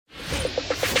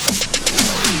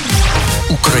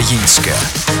Українське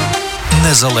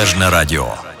незалежне радіо.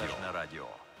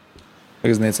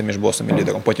 Різниця між босом і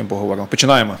лідером. Потім поговоримо.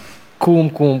 Починаємо.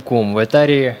 KUM в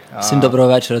етері. Всім доброго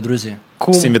вечора, друзі.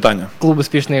 KUM, всім вітання. Клуб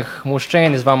Успішних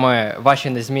Мужчин. І з вами ваші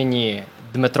незмінні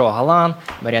Дмитро Галан,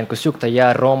 Мар'ян Косюк та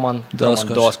я, Роман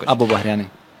Доскоч. Або Багряний.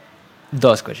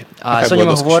 Доскоч. Сьогодні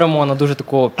ми говоримо на дуже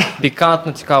таку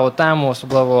пікантну, цікаву тему,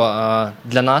 особливо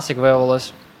для нас, як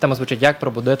виявилось. Тема звучить «Як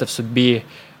пробудити в собі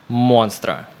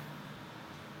монстра».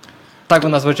 Так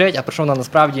вона звучить, а про що вона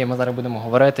насправді, ми зараз будемо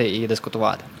говорити і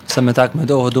дискутувати. Саме так, ми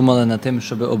довго думали над тим,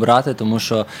 щоб обрати, тому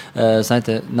що,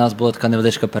 знаєте, у нас була така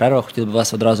невеличка перерва, хотів би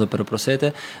вас одразу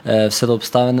перепросити. В силу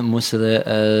обставин мусили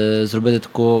зробити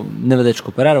таку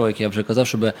невеличку перерву, як я вже казав,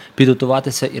 щоб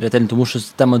підготуватися і ретельно, тому що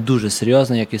тема дуже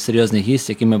серйозна, як і серйозний гість,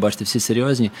 який ми, бачите, всі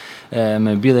серйозні.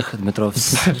 Ми білих, Дмитро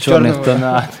в чорних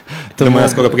тонах. Думаю,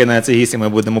 скоро прийде цей гість і ми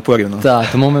будемо порівну. Так,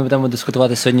 тому ми будемо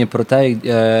дискутувати сьогодні про те,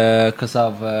 як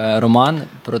казав Роман,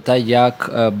 про те,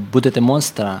 як будити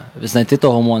монстра, знайти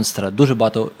того монстра. Дуже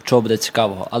багато чого буде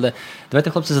цікавого. Але давайте,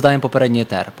 хлопці, задаємо попередній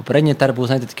етер. Попередній етер був,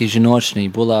 знаєте, такий жіночний.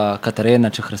 Була Катерина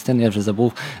чи Христина, я вже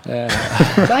забув.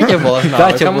 Катя була з нами.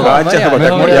 Катя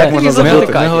була. Як можна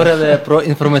забути? Ми говорили про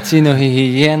інформаційну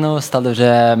гігієну, стали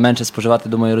вже менше споживати,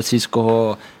 думаю,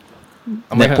 російського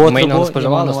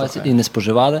і не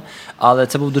споживали, але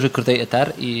це був дуже крутий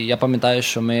етер, і я пам'ятаю,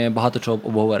 що ми багато чого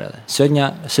обговорили.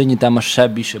 Сьогодні тема ще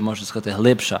більше, можна сказати,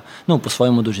 глибша,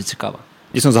 по-своєму дуже цікава.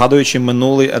 Дійсно, згадуючи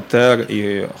минулий етер,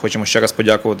 і хочемо ще раз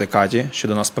подякувати Каті, що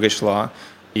до нас прийшла,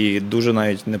 і дуже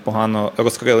навіть непогано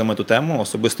розкрили ми ту тему,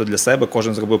 особисто для себе,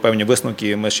 кожен зробив певні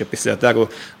висновки, ми ще після етеру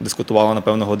дискутували,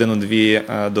 напевно, годину-дві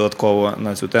додатково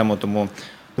на цю тему,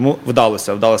 тому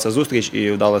вдалася зустріч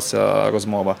і вдалася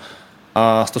розмова.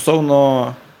 А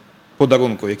стосовно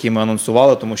подарунку, який ми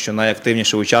анонсували, тому що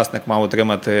найактивніший учасник мав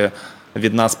отримати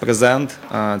від нас презент.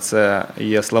 Це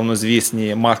є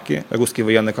славнозвісні марки «Русський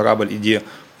воєнний корабль» іді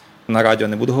на радіо,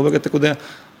 не буду говорити куди.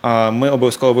 Ми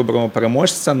обов'язково виберемо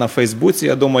переможця на Фейсбуці,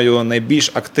 я думаю,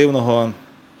 найбільш активного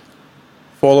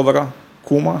фоловера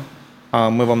KUM.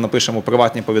 Ми вам напишемо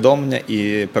приватні повідомлення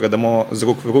і передамо з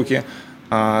рук в руки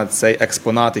цей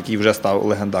експонат, який вже став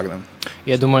легендарним.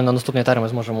 Я думаю, на наступній етері ми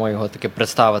зможемо його таки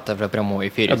представити вже в прямому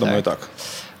ефірі. Я думаю, так.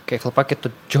 Окей, хлопаки, то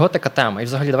чого така тема? І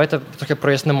взагалі давайте трохи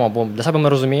прояснимо, бо для себе ми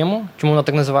розуміємо, чому вона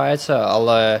так називається,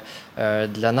 але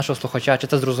для нашого слухача, чи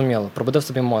це зрозуміло? Пробудив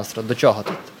собі монстра. До чого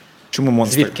тут? Чому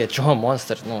монстр? Звідки? Чого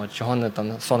монстр? Чого не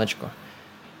там сонечко?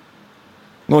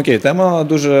 Окей, тема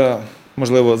дуже,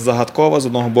 можливо, загадкова з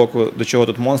одного боку, до чого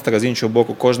тут монстр, а з іншого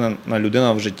боку, кожна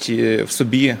людина в житті, в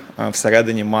собі,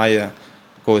 всередині має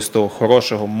якогось того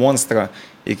хорошого монстра,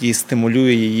 який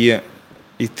стимулює її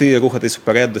йти, рухатись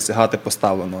вперед, досягати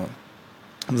поставленого.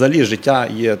 Взагалі, життя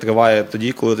триває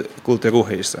тоді, коли ти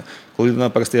рухаєшся. Коли людина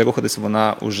перестає рухатися,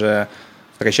 вона вже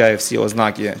втрачає всі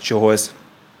ознаки чогось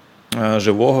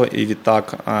живого і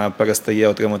відтак перестає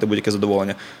отримувати будь-яке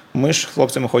задоволення. Ми ж,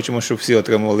 хлопцями, хочемо, щоб всі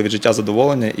отримували від життя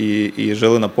задоволення і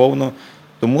жили наповну.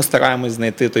 Тому стараємось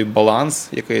знайти той баланс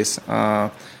якийсь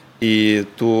і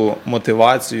ту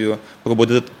мотивацію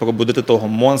пробудити того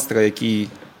монстра, який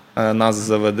нас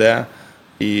заведе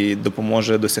і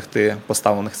допоможе досягти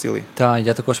поставлених цілей. Так,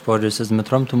 я також погоджуюся з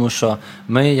Дмитром, тому що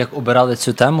ми, як обирали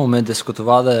цю тему, ми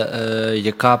дискутували,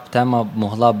 яка б тема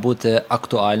могла бути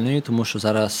актуальною, тому що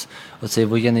зараз оцей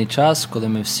воєнний час, коли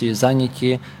ми всі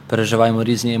зайняті, переживаємо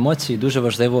різні емоції, дуже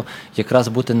важливо якраз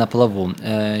бути на плаву.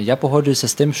 Я погоджуюся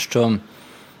з тим, що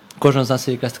кожного з нас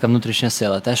є якась така внутрішня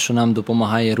сила, те, що нам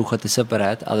допомагає рухатися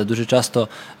вперед, але дуже часто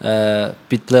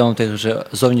під впливом тих же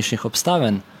зовнішніх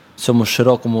обставин в цьому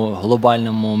широкому,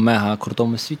 глобальному,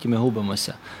 мега-крутому світі ми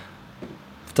губимося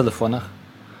в телефонах,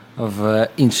 в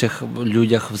інших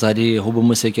людях, взагалі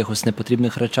губимося в якихось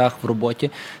непотрібних речах в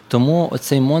роботі. Тому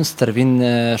оцей монстр, він,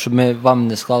 щоб вам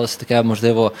не склалося таке,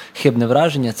 можливо, хибне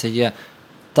враження, це є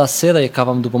та сила, яка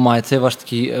вам допомагає, це ваш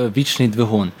такий вічний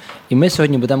двигун. І ми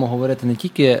сьогодні будемо говорити не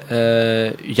тільки,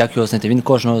 як його знайти, він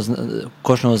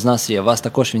кожного з нас є, у вас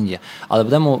також він є, але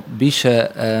будемо більше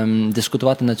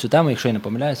дискутувати на цю тему, якщо я не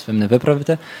помиляюсь, ви мене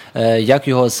виправите, як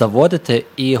його заводити,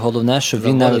 і головне, щоб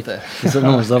він навіть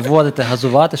заводити,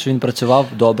 газувати, щоб він працював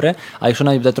добре, а якщо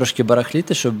навіть буде трошки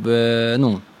барахліти,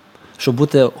 щоб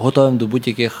бути готовим до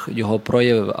будь-яких його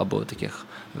проявів або таких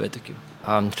витоків.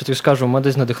 Що тобі скажу, ми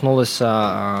десь надихнулися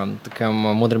таким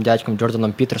мудрим дядьком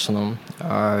Джорданом Пітерсоном.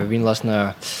 Він,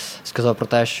 власне, сказав про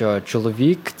те, що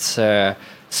чоловік – це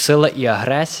сила і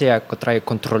агресія, котра є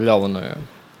контрольованою.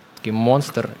 Такий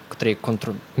монстр, котрий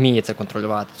вміє це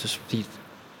контролювати,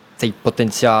 цей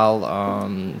потенціал,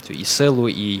 і силу,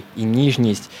 і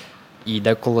ніжність, і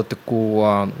деколи таку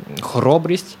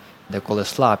хоробрість деколи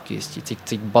слабкість, і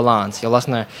цей баланс.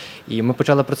 І ми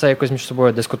почали про це якось між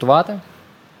собою дискутувати,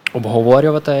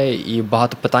 обговорювати, і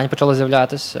багато питань почало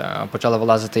з'являтися, почали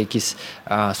вилазити якісь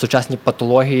сучасні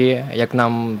патології, як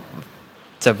нам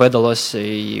це видалось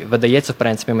і видається, в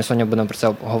принципі, ми сьогодні будемо про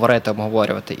це говорити,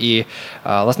 обговорювати. І,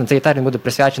 власне, цей етер буде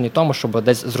присвячений тому, щоб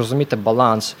десь зрозуміти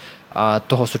баланс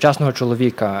того сучасного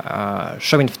чоловіка,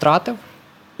 що він втратив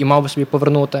і мав би собі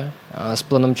повернути з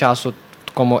плином часу в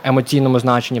такому емоційному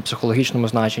значенні, психологічному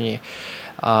значенні,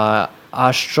 а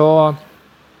що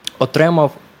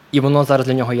отримав, і воно зараз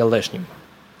для нього є лишнім.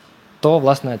 То,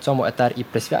 власне, цьому етер і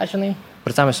присвячений.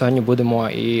 Про це ми сьогодні будемо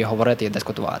і говорити, і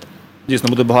дискутувати. Дійсно,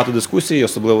 буде багато дискусій,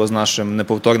 особливо з нашим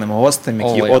неповторним гостем,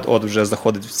 який от-от вже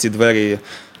заходить в ці двері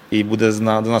і буде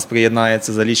до нас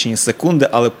приєднається за лічені секунди.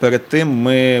 Але перед тим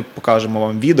ми покажемо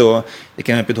вам відео,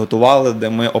 яке ми підготували, де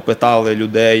ми опитали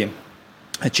людей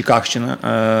Чикагщини,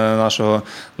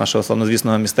 нашого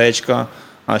славнозвісного містечка,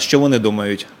 що вони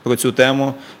думають про цю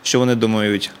тему, що вони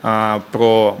думають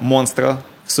про монстра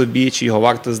в собі, чи його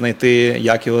варто знайти,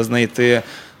 як його знайти,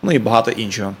 ну і багато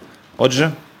іншого.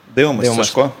 Отже, дивимося,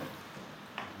 Сашко.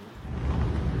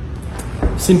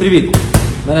 Всім привіт!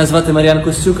 Мене звати Мар'ян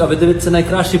Костюк, а ви дивитеся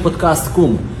найкращий подкаст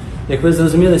KUM. Як ви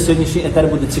зрозуміли, сьогоднішній етер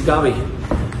буде цікавий,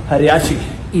 гарячий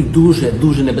і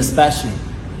дуже небезпечний.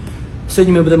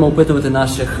 Сьогодні ми будемо опитувати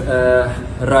наших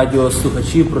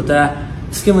радіослухачів про те,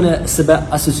 з ким вони себе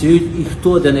асоціюють і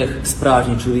хто для них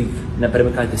справжній чоловік. Не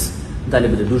перемикайтесь, далі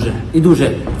буде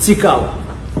дуже цікаво.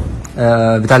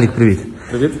 Віталік, привіт.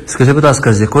 Привіт. Скажи, будь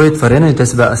ласка, з якою твариною ти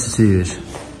себе асоціюєш?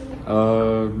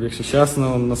 Якщо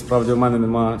чесно, насправді у мене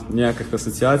немає ніяких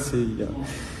асоціацій.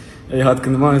 Я і гадки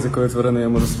не маю, з якою твариною я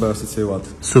можу себе асоціювати.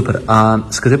 Супер. А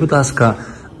скажи, будь ласка,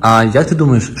 а як ти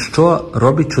думаєш, що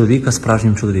робить чоловіка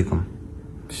справжнім чоловіком?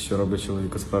 Що робить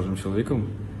чоловіка справжнім чоловіком?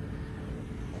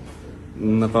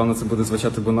 Напевно, це буде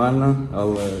звучати банально,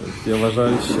 але я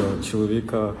вважаю, що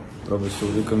чоловіка робить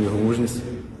чоловіком його мужність.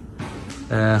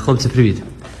 Хлопці, привіт.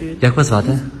 Привіт. Як вас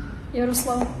звати?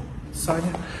 Ярослав.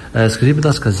 Саня. Скажіть, будь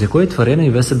ласка, з якою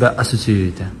твариною ви себе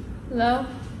асоціюєте? Лев.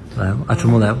 Лев. А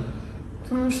чому лев?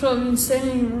 Тому що він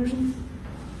сильний і мужній.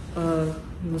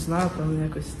 Не знаю, певно,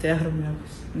 якось тигром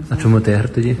якось. Не А знаю. чому тигр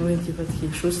тоді? Він типу такий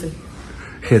шустрий.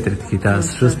 Хитрий такий, та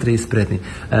шустрий і спритний.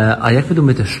 А як ви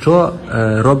думаєте, що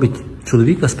робить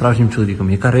чоловіка справжнім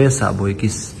чоловіком? Яка риса або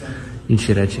якісь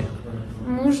інші речі?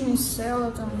 Мужність,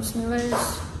 сила, там,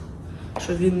 сміливість.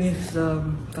 Що він міг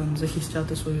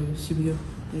захищати свою сім'ю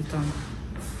і там.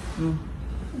 Ну,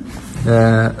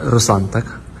 Руслан,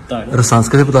 так? Так. Руслан,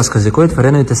 скажи, будь ласка, з якою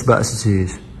твариною ти себе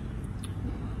асоціюєш?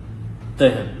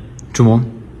 Тигр. Чому?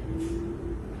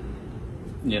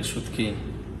 Я швидкий.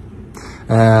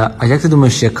 А як ти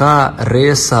думаєш, яка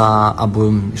риса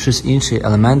або щось інший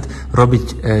елемент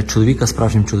робить чоловіка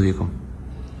справжнім чоловіком?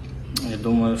 Я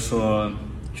думаю, що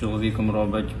чоловіком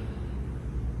робить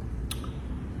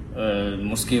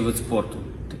морський вид спорту,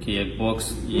 такий як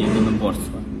бокс і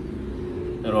єдиноборство.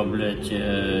 Роблять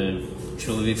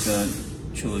чоловіка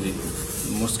чоловіком.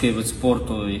 Морський вид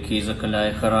спорту, який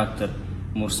закаляє характер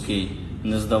морський,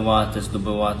 не здаватись,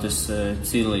 добиватись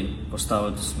цілей,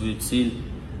 поставити свою ціль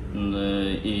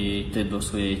і йти до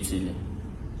своєї цілі.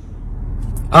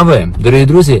 А ви, дорогі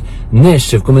друзі,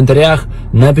 нижче в коментарях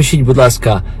напишіть, будь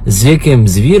ласка, з яким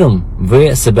звіром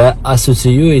ви себе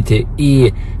асоціюєте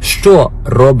і що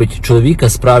робить чоловіка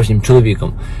справжнім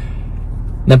чоловіком.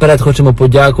 Наперед хочу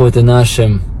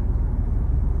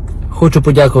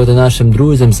подякувати нашим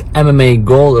друзям з MMA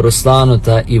Goal, Руслану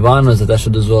та Івану за те, що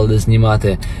дозволили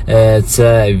знімати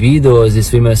це відео зі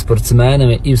своїми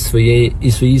спортсменами і в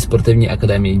своїй спортивній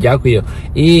академії. Дякую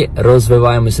і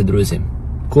розвиваємося, друзі.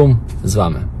 KUM з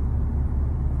вами.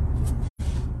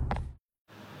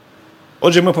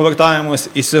 Отже, ми повертаємось,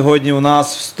 і сьогодні у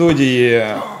нас в студії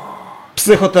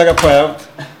психотерапевт,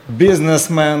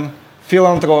 бізнесмен,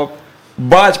 філантроп,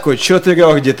 батько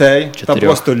 4 дітей та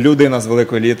просто людина з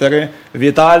великої літери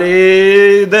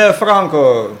Віталій Де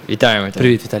Франко. Вітаємо.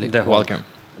 Привіт, Віталій. Де welcome.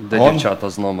 Де Он? дівчата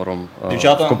з номером?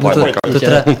 Дівчата?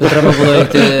 Тут треба було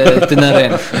йти на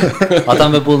ринг. А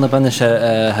там би було, напевне, ще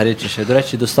гарячіше. До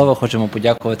речі, до слова хочемо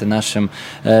подякувати нашим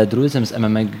друзям з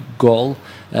MMA Goal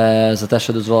за те,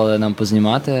 що дозволили нам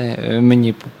познімати.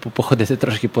 Мені походити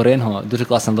трошки по рингу. Дуже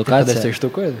класна локація. Ти ходиш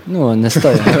штукою? Ну, не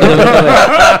стою.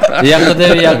 Я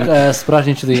ходив як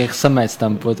справжній чоловік, як самець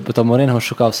там по тому рингу,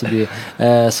 шукав собі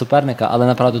суперника, але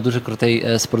направду дуже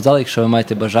крутий спортзал, якщо ви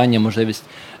маєте бажання, можливість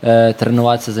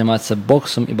тренуватися, займатися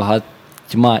боксом і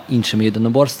багатьма іншими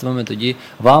єдиноборствами, тоді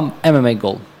вам MMA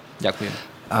Goal. Дякую.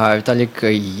 Віталік,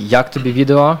 як тобі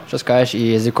відео, що скажеш,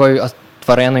 і з якою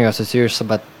твариною асоціюєш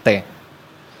себе ти?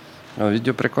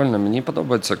 Відео прикольне. Мені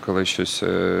подобається, коли щось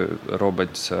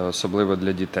робиться, особливо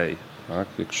для дітей. Так?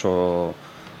 Якщо,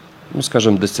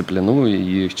 скажімо, дисциплінує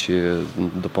їх чи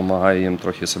допомагає їм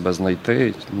трохи себе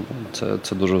знайти,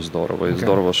 це дуже здорово. І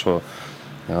здорово, що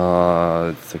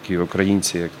такі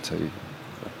українці, як цей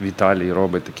Віталій,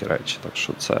 робить такі речі. Так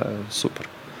що це супер.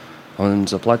 А вони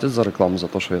заплатять за рекламу за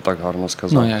те, що я так гарно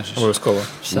сказав? Обов'язково.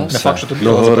 Не факт, що тут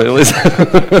договорилися.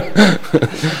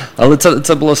 Але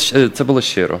це було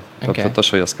щиро. Тобто те,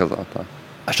 що я сказав. Так.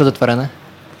 А що до тварини?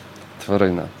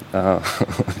 Тварина.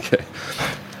 Окей.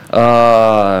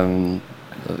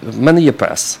 В мене є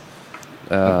пес.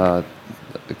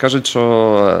 Кажуть,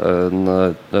 що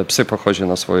пси похожі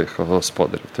на своїх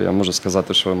господарів. То я можу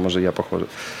сказати, що може я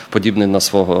подібний на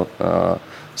свого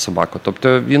собаку.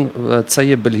 Тобто це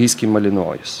є бельгійський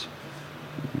малінуаз.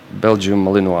 Belgian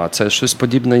Malinois. Це щось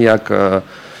подібне, як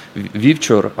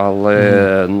вівчур,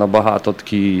 але набагато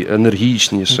такий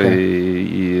енергічніший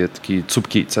і такий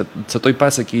цупкий. Це той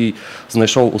пес, який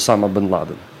знайшов Усама бен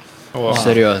Ладен.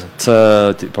 Серйозно?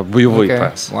 Це типу бойовий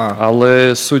пес.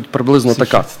 Але суть приблизно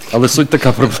така.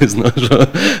 Приблизно,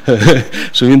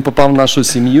 що він попав в нашу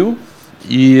сім'ю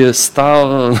і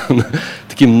став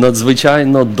таким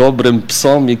надзвичайно добрим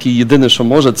псом, який єдине, що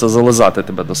може, це зализати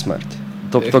тебе до смерті.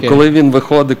 Тобто, коли він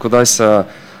виходить кудись,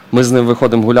 ми з ним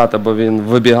виходимо гуляти, бо він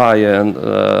вибігає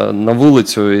на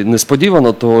вулицю і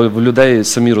несподівано, то в людей,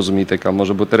 самі розумієте, яка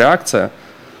може бути реакція.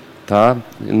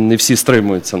 Не всі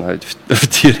стримуються навіть в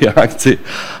тій реакції.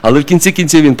 Але в кінці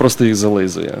кінців він просто їх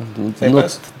зализує.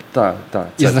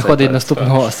 І знаходить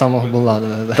наступного самого Булада.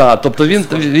 Так, тобто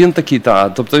він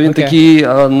такий,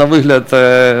 на вигляд,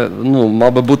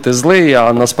 мав би бути злий,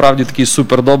 а насправді такий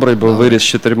супердобрий, бо виріс з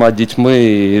 4 дітьми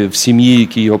і в сім'ї,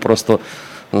 які його просто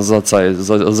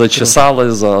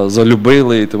зачесали,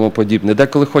 залюбили і тому подібне.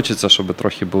 Деколи хочеться, щоб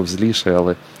трохи був зліший,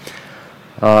 але...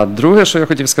 А друге, що я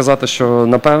хотів сказати, що,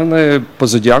 напевне, по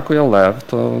зодіаку я лев,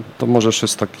 то може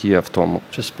щось так є в тому.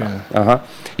 Щось спільне. Ага.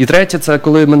 І третє, це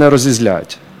коли мене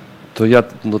розізлять. То я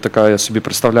собі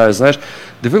представляю, знаєш,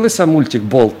 дивилися мультик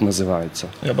 «Болт» називається?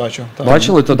 Я бачу.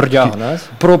 Бачили? Бродягу,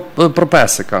 Про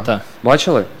песика. Так.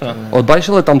 Бачили? От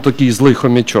бачили там такий злий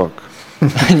хомячок?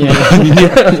 Ні.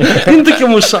 Він в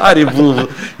такому шарі був.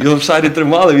 Його в шарі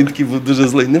тримали, він такий був дуже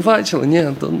злий. Не бачили? Ні.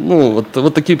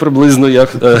 От такий приблизно як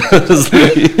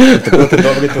злий. Коли ти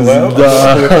добрий, то лев?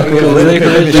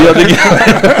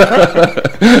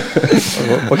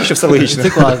 Поки що все логічно. Це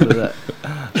класно, так.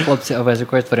 Хлопці, а ви з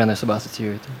якою твариною себе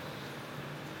асоціюєте?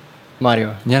 Маріо.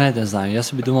 Я навіть не знаю. Я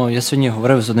собі думав, я сьогодні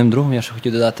говорив з одним другом, я ще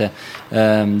хотів додати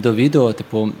до відео,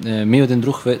 мій один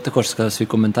друг також сказав свій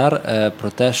коментар про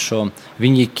те, що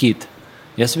він є кіт.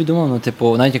 Я собі думав,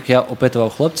 навіть як я опитував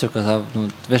хлопців, казав,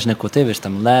 ви ж не коти, ви ж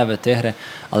там леви, тигри,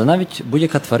 але навіть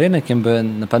будь-яка тварина, яким би,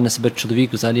 напевне, себе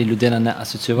чоловік, взагалі людина не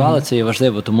асоціювала, це є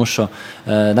важливо, тому що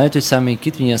навіть той самий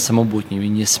кіт, він є самобутній,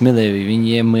 він є сміливий, він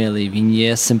є милий, він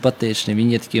є симпатичний,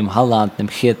 він є таким галантним,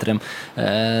 хитрим,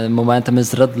 моментами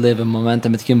зрадливим,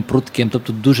 моментами таким прутким,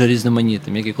 тобто дуже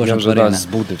різноманітним, як і кожна тварина. Я вже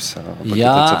збудився, поки ти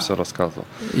це все розказував.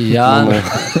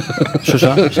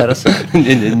 Що? Ще раз?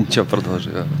 Ні, нічого,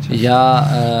 продовжуй. Я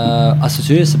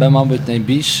асоціюю себе, мабуть,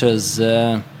 найбільше з...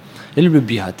 Я люблю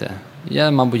бігати.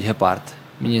 Я, мабуть, гепард.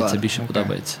 Мені це більше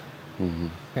подобається.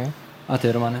 А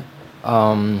ти, Романе?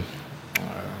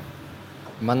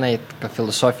 У мене є така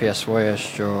філософія своя,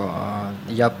 що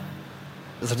я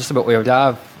завжди себе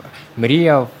уявляв,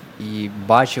 мріяв і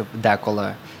бачив деколи,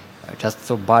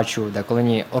 часто бачу деколи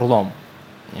ні орлом.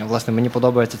 І, власне, мені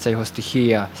подобається ця його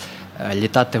стихія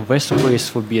літати високо і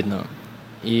свобідно.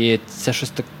 І це щось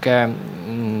таке,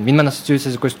 він мене асоціюється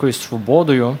з якоюсь такою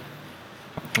свободою,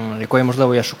 якої,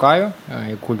 можливо, я шукаю,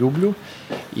 яку люблю.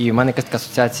 І в мене якась така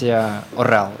асоціація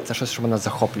орел. Це щось, що мене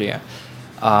захоплює.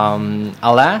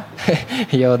 Але,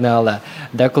 є одне але,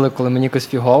 деколи, коли мені якось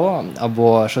фігово,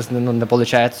 або щось не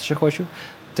виходить, що хочу,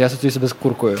 то я асоціюю себе з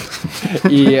куркою.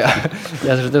 І я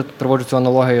завжди проводжу цю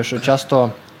аналогію, що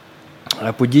часто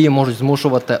події можуть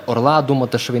змушувати орла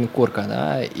думати, що він курка,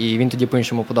 да? І він тоді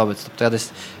по-іншому подобається. Тобто я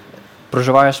десь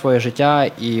проживаю своє життя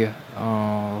і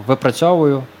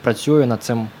випрацьовую, працюю над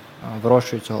цим,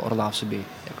 вирощую цього орла в собі.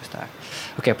 Якось так.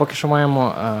 Окей, поки що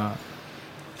маємо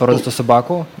породисту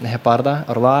собаку, гепарда,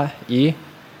 орла і...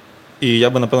 І я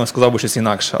би, напевно, сказав би щось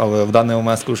інакше, але в даний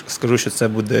момент скажу, що це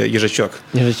буде їжачок.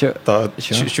 Їжачок?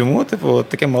 Чому?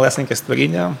 Таке малесеньке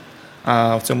створіння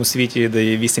в цьому світі, де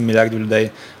є 8 мільярдів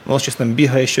людей. Воно щось там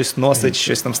бігає, щось носить,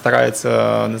 щось там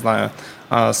старається, не знаю,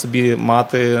 собі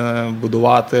мати,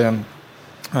 будувати,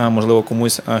 можливо,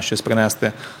 комусь щось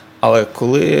принести. Але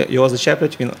коли його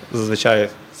зачеплять, він зазвичай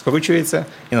скручується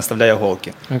і наставляє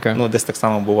голки. Okay. Десь так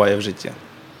само буває в житті.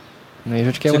 Ну,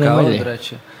 їжачки вони Цікаво, малі. до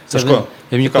речі. Сашко,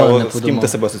 Я б ніколи не з ким подумав. ти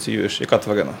себе асоціюєш? Яка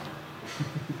тварина?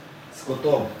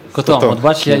 Котом. От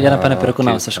бачиш, я напевне окей,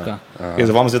 переконав так. Сашка. І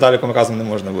вам з Віталіком разом не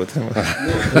можна бути.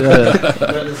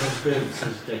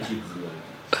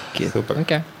 Супер.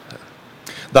 Окей.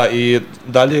 Да, і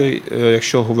далі,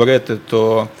 якщо говорити,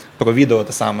 то про відео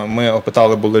те саме. Ми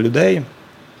опитали були людей,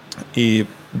 і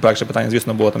перше питання,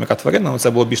 звісно, було там, яка тварина. Це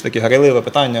було більш таке грайливе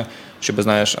питання, щоб,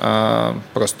 знаєш,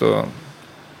 просто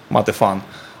мати фан.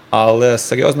 Але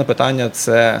серйозне питання –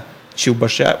 це чи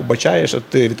вбачаєш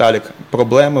ти, Віталік,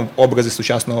 проблеми в образі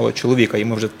сучасного чоловіка? І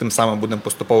ми вже тим самим будемо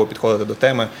поступово підходити до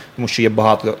теми, тому що є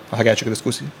багато гарячих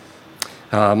дискусій.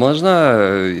 А можна,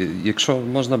 якщо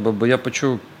можна, бо я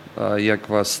почув,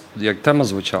 як тема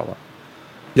звучала.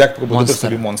 Як пробудити в Монстр.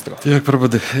 собі монстра? Як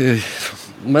пробудити?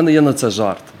 У мене є на це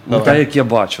жарт. Ну, Давай. так, як я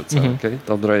бачу це, окей?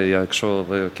 Добре, якщо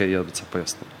ви окей, я це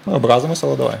поясню. Ну, образимося,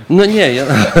 але давай. Ну, ні, я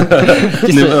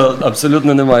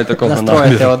абсолютно немає такого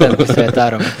Настроїти наміру. один після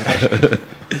етеру.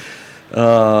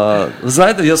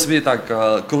 Знаєте, я собі так,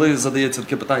 коли задається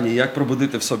таке питання, як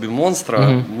пробудити в собі монстра,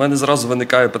 в мене зразу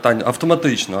виникає питання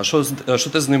автоматично, а що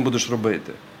ти з ним будеш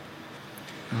робити?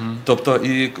 Тобто,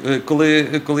 і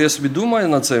коли я собі думаю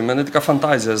над цим, в мене така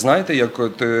фантазія, знаєте,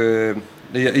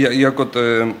 як от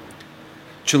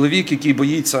чоловік, який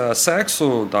боїться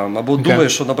сексу, там, або думає,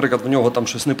 що, наприклад, в нього там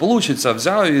щось не вийде,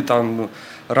 взяв і там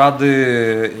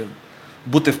ради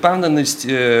бути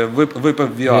впевненості випив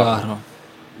Віагру.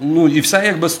 Ну і все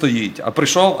якби стоїть, а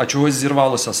прийшов, а чогось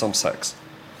зірвалося сам секс.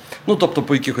 Ну, тобто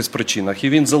по якихось причинах. І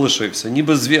він залишився.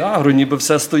 Ніби з Віагру, ніби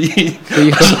все стоїть.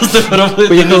 А що з тим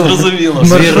робити, не зрозуміло.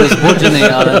 Звір розбуджений,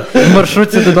 але В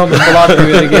маршрутці додому з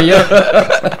палаткою таке є.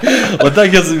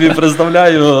 Отак я собі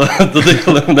представляю, тоді,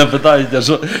 коли мене питають,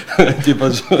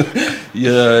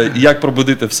 як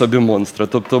пробудити в собі монстра.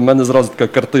 Тобто в мене зразу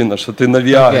така картина, що ти на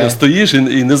Віагрі стоїш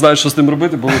і не знаєш, що з тим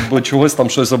робити, бо чогось там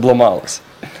щось обламалося.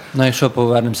 ну і що,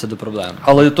 повернемося до проблеми.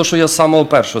 Але то, що я з самого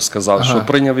першого сказав, що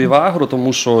прийняв Віагру,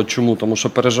 тому що чому? Тому що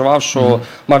переживав, що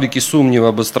мав якісь сумніви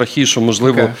або страхи, що,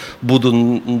 можливо,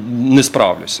 не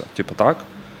справлюся. Типу, так?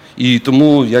 І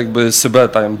тому якби себе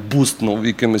там бустнув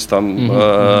якимось там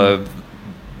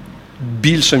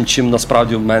більшим, чим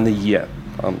насправді в мене є.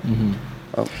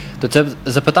 То це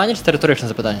запитання чи це риторичне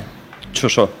запитання?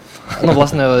 Що? Ну,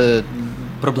 власне,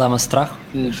 Проблема страх.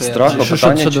 Страх,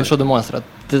 питання? щодо монстра.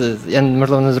 Я,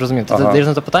 можливо, не зрозумів. Ти задаєш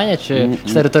на запитання чи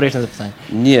це риторичне запитання?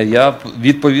 Ні, я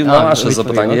відповів на ваше відповів,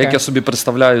 запитання. окей. Як я собі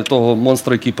представляю того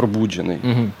монстра, який пробуджений.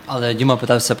 Але Діма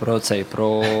питався про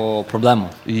проблему.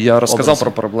 І я розказав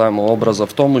про проблему образу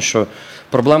в тому, що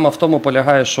проблема в тому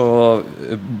полягає, що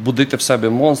будити в себе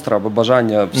монстра або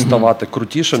бажання ставати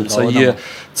крутішим,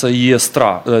 це є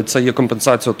страх, це є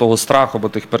компенсація того страху або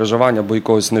тих переживань, або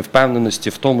якоїсь невпевненості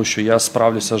в тому, що я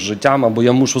справлюся з життям, або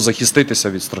я мушу захиститися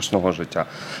від страшного життя.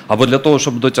 Або для того,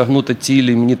 щоб дотягнути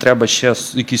цілі, мені треба ще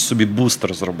якийсь собі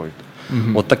бустер зробити.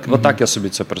 Отак я собі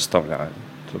це представляю.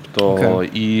 Тобто,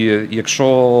 і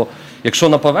якщо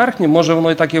на поверхні, може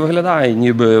воно і так і виглядає,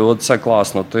 ніби оце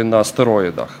класно, ти на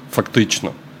стероїдах,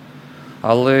 фактично.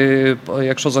 Але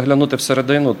якщо заглянути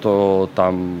всередину, то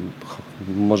там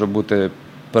може бути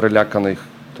переляканий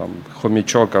там,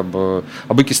 хомячок або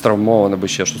якийсь травмований, або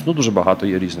ще щось. Ну, дуже багато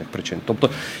є різних причин. Тобто,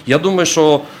 я думаю,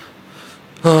 що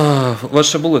у вас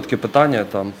ще були такі питання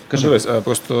там. Дивись,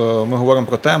 просто ми говоримо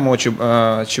про тему,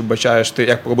 чи бачаєш ти,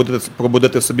 як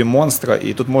пробудити в собі монстра,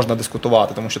 і тут можна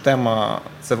дискутувати, тому що тема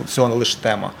 – це всього лише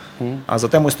тема. А за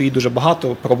темою стоїть дуже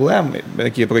багато проблем,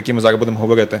 про які ми зараз будемо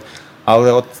говорити.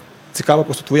 Але от цікава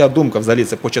просто твоя думка, взагалі,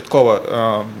 це початкова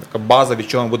така база, від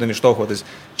чого ми будемо відштовхуватись.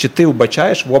 Чи ти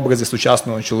вбачаєш в образі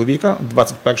сучасного чоловіка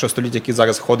 21 століття, який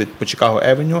зараз ходить по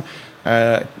Чикаго-Евеню,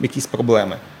 якісь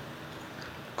проблеми?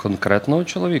 Конкретного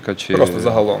чоловіка? Чи Просто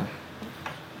загалом.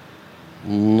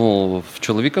 Ну, в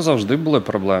чоловіка завжди були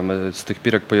проблеми. З тих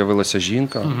пір, як з'явилася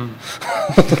жінка.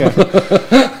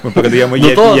 Ми передаємо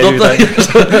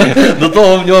До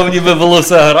того в нього ніби було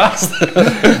все гаразд.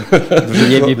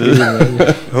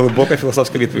 Глибока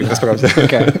філософська відповідь, насправді.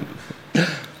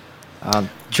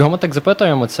 Чого ми так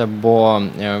запитуємо це? Бо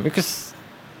якось,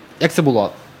 як це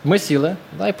було? Ми сіли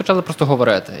і почали просто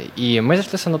говорити. І ми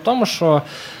зійшлися на тому, що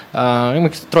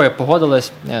ми троє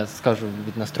погодились, я скажу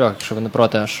від нас трьох, якщо ви не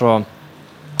проти, що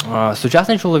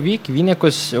сучасний чоловік, він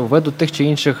якось ввиду тих чи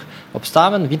інших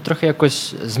обставин, він трохи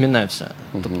якось змінився.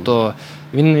 Тобто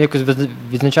він якось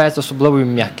відзначається особливою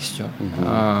м'якістю,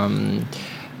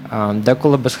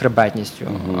 деколи безхребетністю,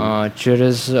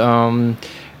 через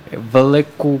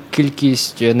велику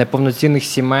кількість неповноцінних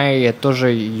сімей, теж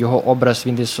його образ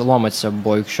він десь ломиться,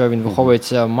 бо якщо він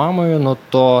виховується мамою, ну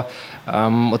то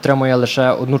отримує лише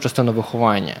одну частину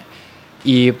виховання.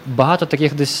 І багато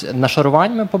таких десь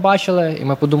нашарувань ми побачили, і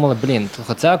ми подумали,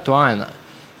 це актуально.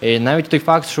 І навіть той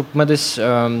факт, що ми десь...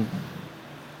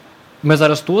 Ми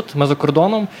зараз тут, ми за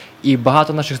кордоном, і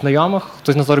багато наших знайомих,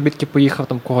 хтось на заробітки поїхав,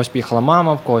 там когось поїхала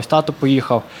мама, в когось тато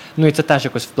поїхав. Ну і це теж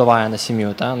якось впливає на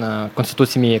сім'ю, на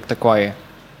конституцію сім'ї як такої.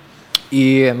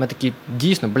 І ми такі,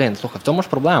 дійсно, слухай, в цьому ж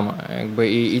проблема.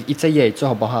 І це є, і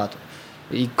цього багато.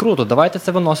 І круто, давайте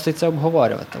це виносити і це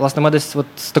обговорювати. Власне, ми десь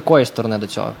з такої сторони до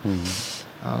цього.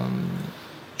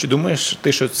 Чи думаєш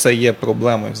ти, що це є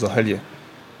проблемою взагалі?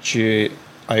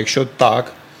 А якщо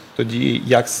так, тоді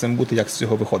як з цим бути, як з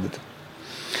цього виходити?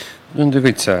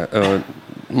 Дивіться,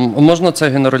 можна це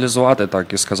генералізувати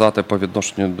так і сказати по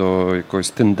відношенню до якоїсь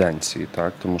тенденції,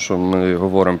 так? Тому що ми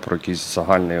говоримо про якийсь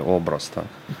загальний образ,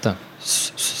 так?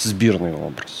 Збірний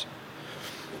образ.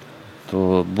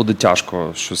 То буде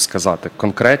тяжко щось сказати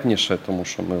конкретніше, тому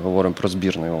що ми говоримо про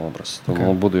збірний образ.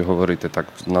 Тому буду говорити так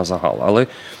на загал. Але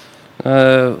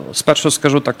спершу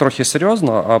скажу так трохи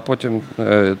серйозно, а потім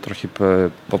трохи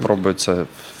попробую це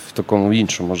в такому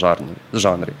іншому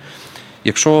жанрі.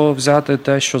 Якщо взяти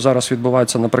те, що зараз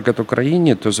відбувається, наприклад, в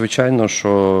Україні, то, звичайно,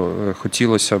 що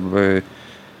хотілося б,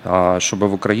 щоб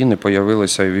в Україні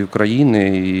появилися і в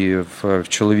України, і в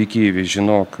чоловіків, і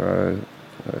жінок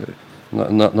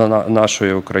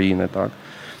нашої України, так.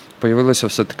 Появилася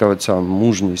все-таки оця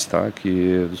мужність, так,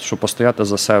 і щоб постояти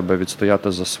за себе,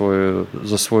 відстояти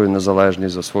за свою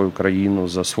незалежність, за свою країну,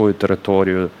 за свою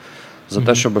територію, за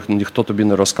те, щоб ніхто тобі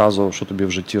не розказував, що тобі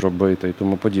в житті робити і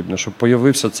тому подібне. Щоб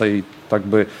появився цей,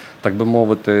 так би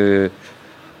мовити,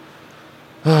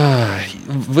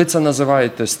 ви це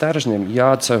називаєте стержнем,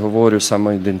 я це говорю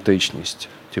самоідентичність.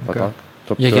 Так?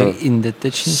 Тобто, як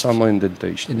ідентичність?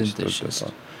 Самоідентичність. Тобто,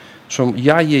 що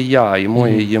я є я, і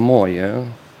моє є моє,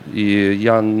 і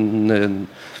я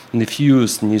не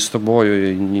ф'юз ні з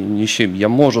тобою, ні з чим. Я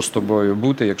можу з тобою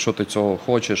бути, якщо ти цього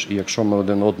хочеш, і якщо ми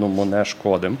один одному не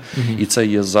шкодимо. І це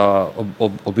є за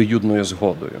обоюдною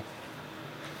згодою.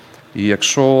 І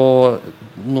якщо,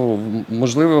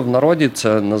 можливо, в народі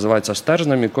це називається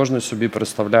стержнем, і кожен собі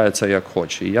представляє це як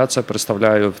хоче. І я це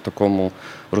представляю в такому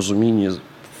розумінні.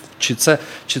 Чи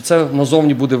це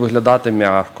назовні буде виглядати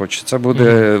м'яко, чи це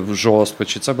буде жорстко,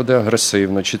 чи це буде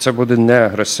агресивно, чи це буде не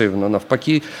агресивно.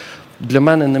 Навпаки, для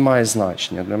мене немає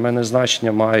значення. Для мене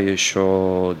значення має,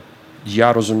 що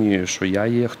я розумію, що я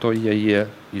є, хто я є,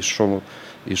 і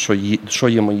що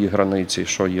є мої границі, і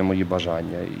що є мої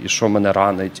бажання, і що мене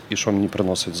ранить, і що мені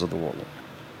приносить задоволення.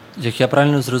 Як я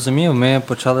правильно зрозумів, ми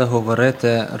почали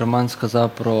говорити, Роман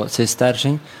сказав про цей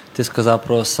стержень, ти сказав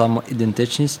про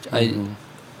самоідентичність, а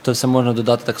то все можна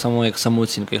додати так само, як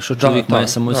самооцінка. Якщо чоловік має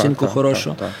самооцінку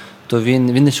хорошу, то він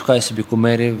не шукає собі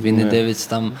кумирів, він не дивиться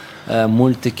там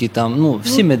мультики,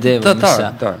 всі ми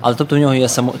дивимося. Але тобто в нього є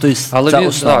це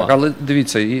основа. Але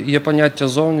дивіться, є поняття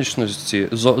зовнішності,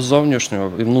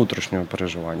 зовнішнього і внутрішнього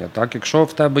переживання. Так? Якщо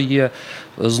в тебе є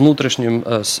з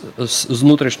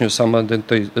внутрішньою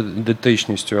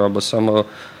самоідентичністю або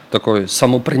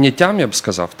самоприйняттям, я б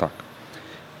сказав так,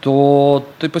 то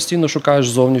ти постійно шукаєш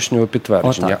зовнішнього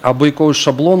підтвердження або якогось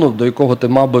шаблону, до якого ти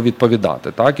мав би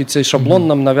відповідати. Так? І цей шаблон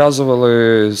нам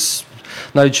нав'язували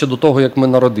навіть ще до того, як ми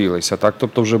народилися. Так?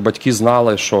 Тобто вже батьки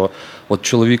знали, що от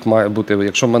чоловік має бути,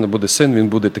 якщо в мене буде син, він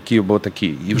буде такий або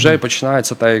такий. І вже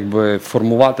починається так, якби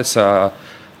формуватися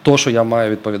то, що я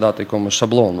маю відповідати якомусь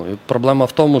шаблону. І проблема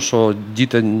в тому, що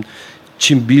діти,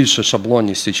 чим більше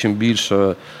шаблонності, чим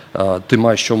більше ти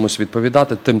маєш чомусь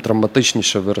відповідати, тим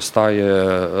травматичніше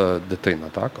виростає дитина.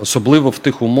 Так? Особливо в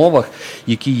тих умовах,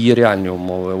 які є реальні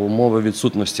умови. Умови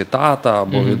відсутності тата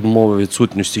або умови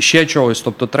відсутності ще чогось.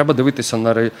 Тобто треба дивитися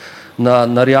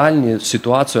на реальні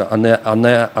ситуації,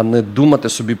 а не думати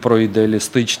собі про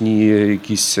ідеалістичні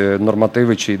якісь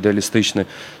нормативи чи ідеалістичний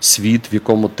світ, в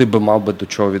якому ти би мав би до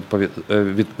чого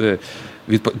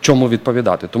чому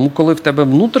відповідати. Тому коли в тебе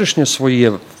внутрішнє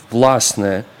своє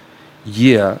власне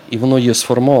є, і воно є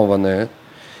сформоване,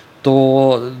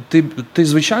 то ти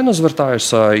звичайно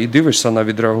звертаєшся і дивишся на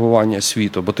відреагування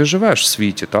світу, бо ти живеш в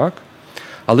світі, так?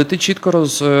 Але ти чітко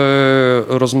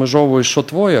розмежовуєш, що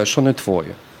твоє, а що не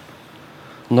твоє.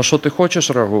 На що ти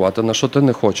хочеш реагувати, на що ти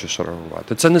не хочеш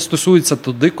реагувати. Це не стосується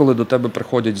тоді, коли до тебе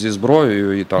приходять зі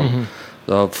зброєю і там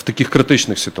в таких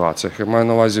критичних ситуаціях. Я маю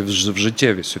на увазі в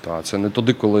життєвій ситуації. Не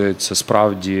тоді, коли це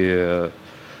справді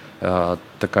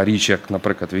така річ, як,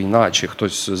 наприклад, війна, чи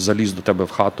хтось заліз до тебе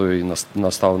в хату і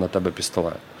наставив на тебе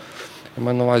пістолет. Я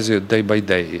маю на увазі day by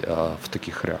day в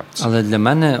таких реакціях. Але для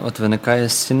мене от виникає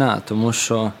стіна, тому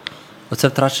що оце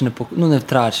втрачене, не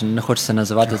втрачене, не хочеться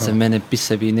називати це в мене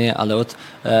після війни, але от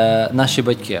наші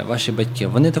батьки, ваші батьки,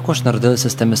 вони також народилися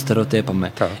з тими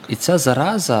стереотипами. Так. І ця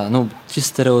зараза, ті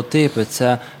стереотипи,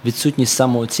 ця відсутність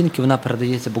самооцінки, вона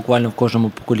передається буквально в кожному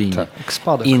поколінні.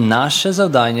 Спадок. І наше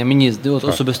завдання, мені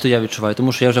особисто я відчуваю,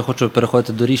 тому що я вже хочу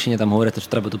переходити до рішення, там говорити, що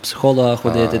треба до психолога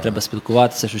ходити, треба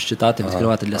спілкуватися, щось читати,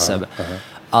 відкривати для себе.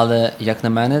 Але, як на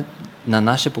мене, на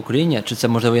наше покоління, чи це,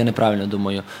 можливо, я неправильно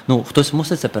думаю, хтось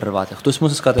мусить це перервати, хтось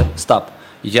мусить сказати, стоп,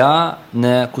 я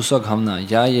не кусок говна,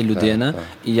 я є людина,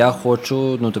 і я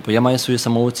хочу, я маю свою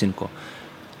самооцінку.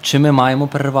 Чи ми маємо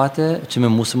перервати, чи ми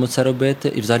мусимо це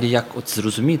робити, і взагалі як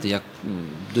зрозуміти, як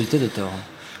дійти до того?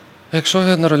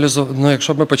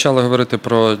 Якщо б ми почали говорити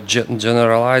про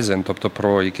generalizing, тобто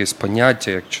про якесь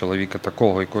поняття як чоловіка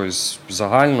такого, якогось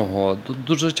загального,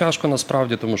 дуже тяжко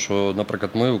насправді, тому що,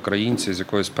 наприклад, ми, українці, з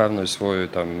якоюсь певною своєю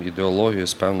ідеологією,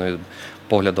 з певною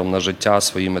поглядом на життя,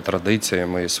 своїми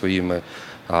традиціями, своїми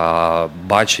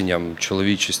баченням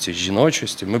чоловічості,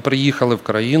 жіночості, ми приїхали в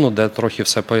країну, де трохи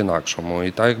все по-інакшому.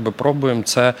 І так якби пробуємо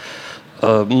це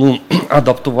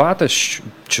адаптувати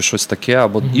чи щось таке,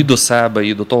 або і до себе,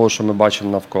 і до того, що ми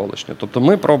бачимо навколишнє. Тобто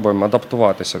ми пробуємо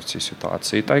адаптуватися в цій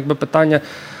ситуації. І так якби питання,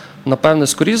 напевне,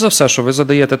 скоріше за все, що ви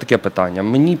задаєте таке питання.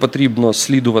 Мені потрібно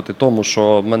слідувати тому,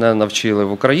 що мене навчили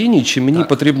в Україні, чи мені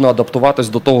потрібно адаптуватись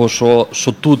до того,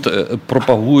 що тут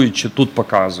пропагують, чи тут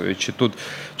показують,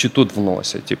 чи тут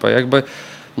вносять.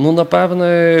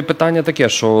 Напевне, питання таке,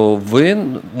 що ви,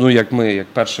 як ми, як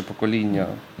перше покоління,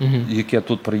 яке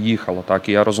тут приїхало, так,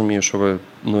 і я розумію, що ви,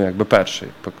 перший,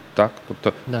 так,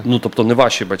 тобто не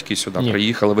ваші батьки сюди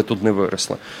приїхали, ви тут не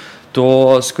виросли,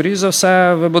 то, скоріше за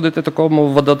все, ви будете такому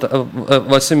в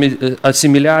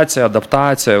асиміляції,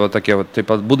 адаптація,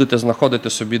 будете знаходити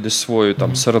собі десь свою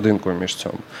серединку між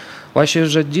цьому. Ваші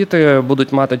вже діти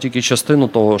будуть мати тільки частину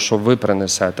того, що ви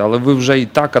принесете, але ви вже і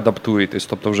так адаптуєтесь,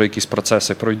 тобто вже якісь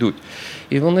процеси пройдуть.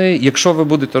 І вони, якщо ви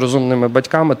будете розумними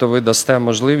батьками, то ви дасте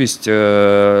можливість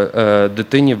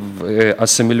дитині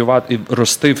асимілювати і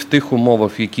рости в тих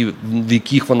умовах, в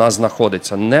яких вона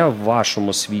знаходиться. Не в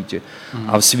вашому світі,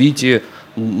 а в світі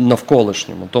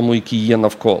навколишньому, тому, який є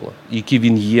навколо, який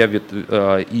він є,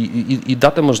 і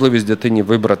дати можливість дитині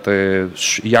вибрати,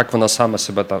 як вона саме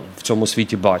себе в цьому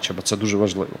світі бачить, бо це дуже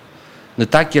важливо. Не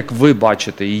так, як ви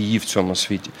бачите її в цьому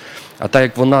світі, а так,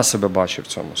 як вона себе бачить в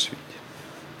цьому світі.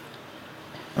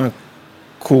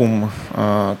 KUM,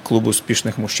 Клуб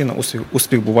успішних мужчин,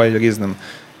 успіх буває різним.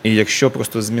 І якщо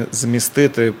просто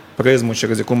змістити призму,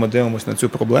 через яку ми дивимося на цю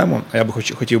проблему, а я би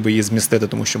хотів би її змістити,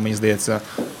 тому що, мені здається,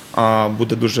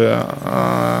 буде дуже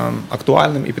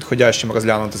актуальним і підходящим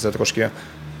розглянути це трошки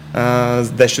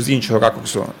дещо з іншого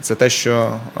ракурсу. Це те,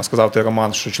 що сказав ти,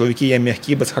 Роман, що чоловіки є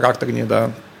м'які, безхарактерні,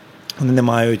 вони не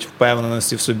мають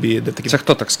впевненості в собі. Це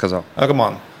хто так сказав?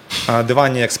 Роман,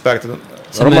 диванні експерти.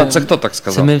 Роман, це хто так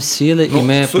сказав? Це ми всіли, і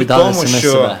ми подали самі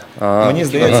себе. Мені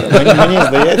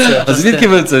здається... А звідки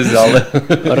ви це взяли?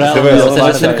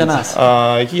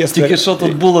 Тільки що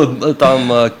тут було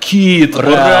там кіт,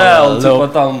 орел,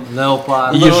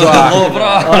 леопард,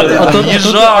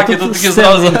 їжак, і тут таки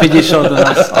зразу підійшов до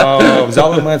нас.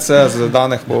 Взяли ми це з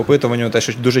даних по опитуванню, те,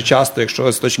 що дуже часто,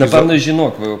 якщо з точки зору... Напевно,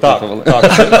 жінок ви опитували.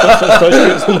 Так,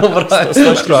 з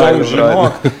точки зору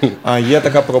жінок є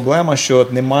така проблема, що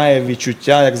немає відчуття,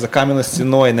 як за кам'яною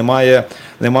стіною,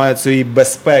 немає цієї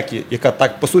безпеки, яка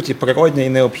так, по суті, природня і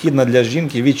необхідна для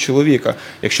жінки від чоловіка.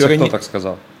 Це хто так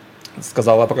сказав?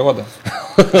 Сказала природа.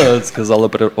 Сказала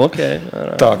природа. Окей.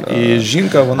 Так, і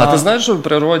жінка, вона... А ти знаєш, що в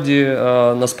природі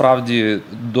насправді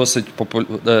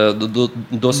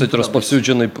досить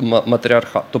розповсюджений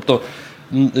матріархат? Тобто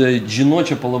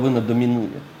жіноча половина домінує.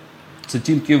 Це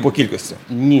тільки... По кількості?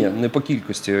 Ні, не по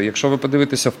кількості. Якщо ви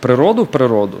подивитеся в природу,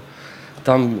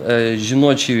 там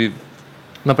жіночі,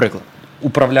 наприклад,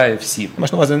 управляє всім.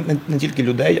 Маєш на увазі не тільки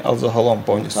людей, а загалом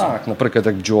повністю. Так, наприклад,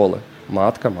 як бджоли.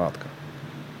 Матка.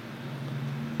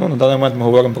 На даний момент ми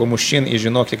говоримо про мужчин і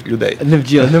жінок як людей. Не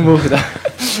бджіл, не мух, так.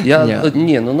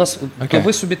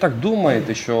 Ви собі так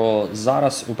думаєте, що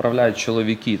зараз управляють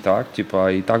чоловіки, так?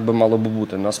 І так би мало би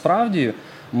бути. Насправді,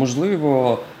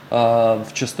 можливо, в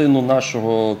частину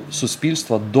нашого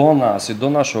суспільства до нас і до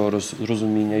нашого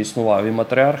розуміння існував і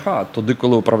матріархат, тоді,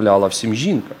 коли управляла всім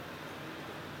жінка.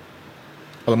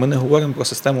 Але ми не говоримо про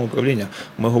систему управління.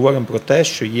 Ми говоримо про те,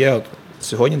 що є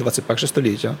сьогодні 21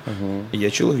 століття, є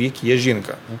чоловік, є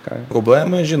жінка.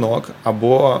 Проблеми жінок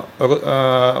або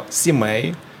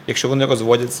сімей, якщо вони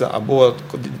розводяться, або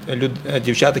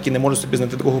дівчат, які не можуть собі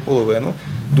знайти другу половину,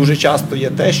 дуже часто є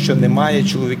те, що немає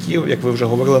чоловіків, як ви вже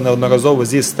говорили неодноразово,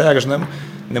 зі стержнем,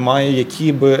 немає,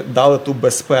 які би дали ту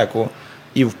безпеку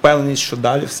і впевненість, що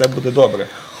далі все буде добре.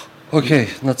 Окей,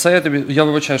 на це я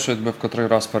вибачаю, що я тебе в котрий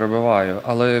раз перебиваю,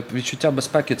 але відчуття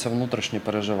безпеки – це внутрішнє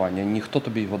переживання, ніхто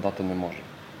тобі його дати не може.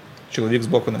 Чоловік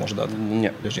збоку не може дати.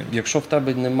 Ні. Для жінки. Якщо в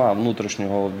тебе нема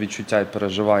внутрішнього відчуття і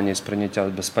переживання і сприйняття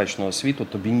безпечного світу,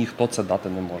 тобі ніхто це дати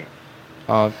не може.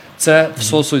 Це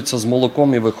всосується з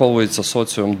молоком і виховується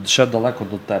соціум ще далеко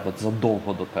до тебе,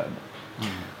 задовго до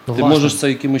тебе. Ти можеш це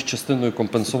якимось частиною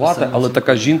компенсувати, але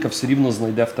така жінка все рівно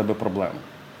знайде в тебе проблему.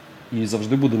 І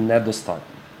завжди буде недостатньо.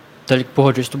 Тільки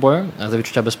погоджуюсь з тобою за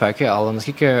відчуття безпеки, але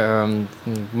наскільки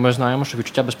ми знаємо, що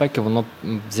відчуття безпеки, воно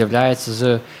з'являється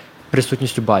з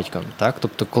присутністю батька, так?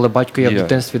 Тобто, коли батько є в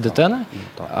дитинстві дитини,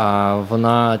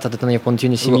 ця дитина є в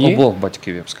повноцінній сім'ї. Обох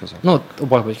батьків, я б сказав.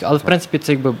 Обох батьків. Але, в принципі,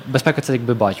 це безпека – це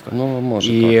батько.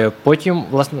 Може, і так. Потім,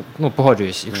 власне,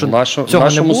 погоджуюсь, якщо в цього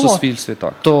нашому не було, суспільстві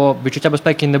так. То відчуття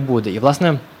безпеки не буде. І,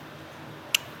 власне,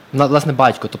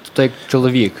 батько, тобто той як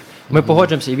чоловік. Ми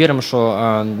погоджуємося і віримо,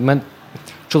 що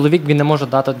чоловік, він не може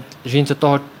дати жінці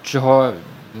того, чого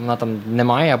вона там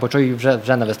немає, або чого їй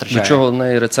вже не вистачає. До чого в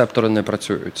неї рецептори не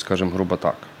працюють, скажімо грубо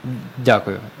так.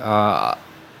 Дякую.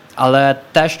 Але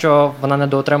те, що вона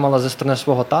недоотримала зі сторони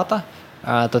свого тата,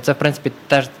 то це, в принципі,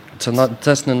 теж...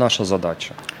 Це не наша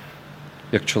задача,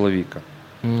 як чоловіка.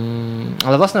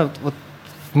 Але, власне, от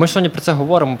ми сьогодні про це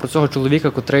говоримо, про цього чоловіка,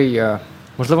 котрий,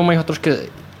 можливо, ми його трошки...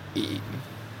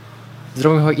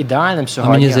 Зробимо його ідеальним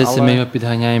сьогодні, мені здається, ми його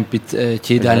підганяємо під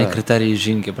ті ідеальні критерії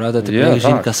жінки, правда? Тобто, як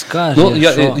жінка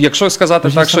скаже, якщо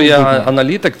сказати так, що я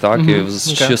аналітик, так, і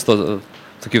чисто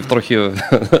трохи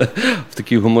в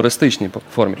такій гумористичній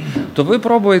формі, то ви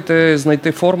пробуєте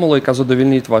знайти формулу, яка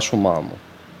задовільнить вашу маму.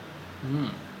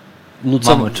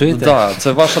 Мамо, чуєте? Так,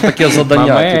 це ваше таке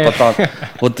завдання.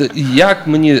 От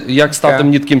як стати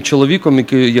мені таким чоловіком,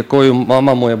 якою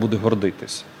мама моя буде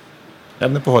гордитись? Я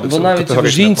б не погодився. Бо навіть в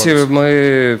жінці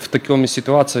ми в такому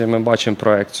ситуації ми бачимо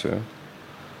проекцію.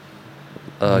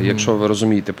 Якщо ви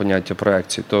розумієте поняття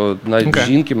проекції, то навіть в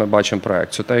жінки ми бачимо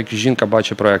проекцію, так як жінка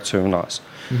бачить проекцію в нас.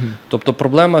 Тобто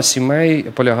проблема сімей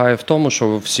полягає в тому,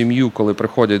 що в сім'ю, коли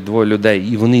приходять двоє людей,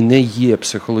 і вони не є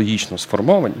психологічно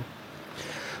сформовані,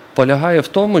 полягає в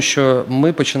тому, що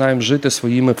ми починаємо жити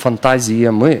своїми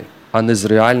фантазіями, а не з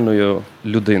реальною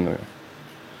людиною.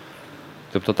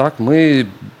 Тобто так, ми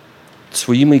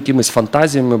своїми якимись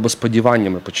фантазіями або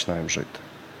сподіваннями починаємо жити.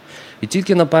 І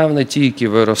тільки, напевне, ті, які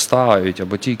виростають,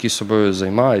 або ті, які собою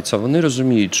займаються, вони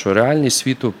розуміють, що реальність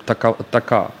світу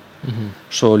така,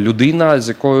 що людина,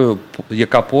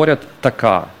 яка поряд,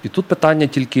 така. І тут питання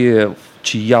тільки,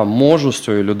 чи я можу з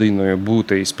цією людиною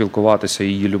бути і спілкуватися, і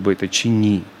її любити, чи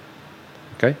ні.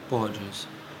 Окей? Погоджуюсь.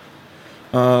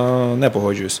 Не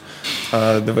погоджуюсь.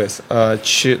 Дивись,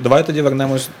 давай тоді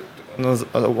вернемось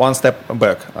one step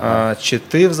back. Чи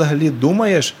ти взагалі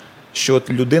думаєш, що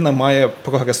людина має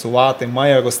прогресувати,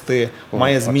 має рости,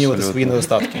 має змінювати свої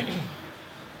недостатки?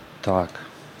 Так.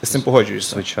 Ти з цим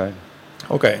погоджуєшся? Звичайно.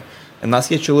 Окей. У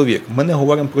нас є чоловік. Ми не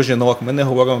говоримо про жінок, ми не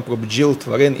говоримо про бджіл,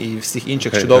 тварин і всіх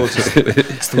інших чудових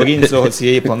створінь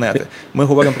цієї планети. Ми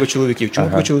говоримо про чоловіків. Чому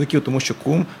про чоловіків? Тому що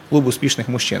KUM – клуб успішних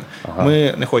мужчин.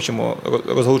 Ми не хочемо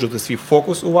розгалужувати свій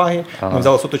фокус уваги. Ми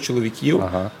взяли суто чоловіків.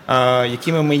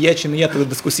 Якими ми є чи не є, це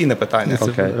дискусійне питання.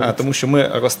 Тому що ми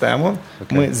ростемо,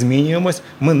 ми змінюємось,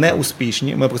 ми не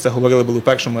успішні. Ми про це говорили були в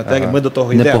першому етері, ми до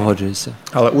того йдемо. Не погоджуюся.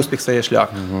 Але успіх – це є шлях.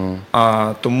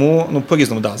 Тому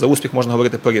по-різному, за успіх можна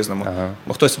говорити по-різному.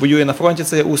 Бо хтось воює на фронті,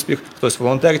 це є успіх, хтось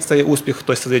волонтерить, це є успіх,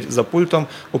 хтось сидить за пультом,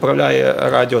 управляє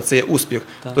радіо, це є успіх.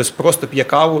 Хтось просто п'є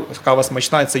каву, кава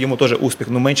смачна, це йому теж успіх,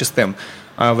 менше з тим.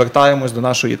 Вертаємось до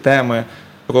нашої теми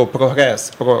про прогрес,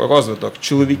 про розвиток.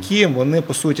 Чоловіки, вони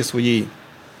по суті своїй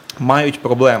мають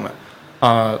проблеми.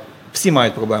 Всі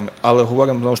мають проблеми, але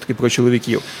говоримо знову ж таки про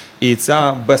чоловіків. І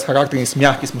ця безхарактерність,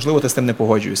 м'якість, можливо, ти з тим не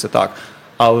погоджуєшся, так.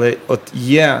 Але от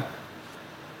є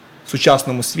в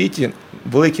сучасному світі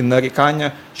великі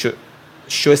нарікання, що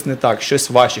щось не так, щось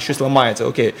важче, щось ламається.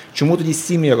 Окей, чому тоді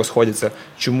сім'ї розходяться?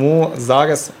 Чому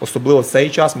зараз, особливо в цей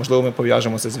час, можливо, ми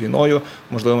пов'яжемося з війною,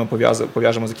 можливо, ми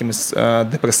пов'яжемо з якимись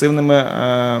депресивними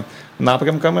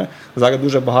напрямками. Зараз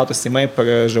дуже багато сімей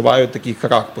переживають такий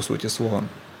крах, по суті, свого.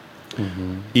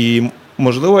 І,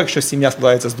 можливо, якщо сім'я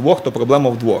складається з двох, то проблема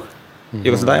в двох. І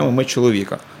розглядаємо ми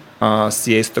чоловіка з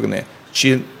цієї сторони.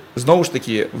 Чи знову ж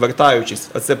таки, вертаючись,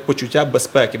 це почуття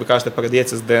безпеки, ви кажете,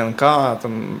 передається з ДНК,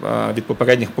 там, від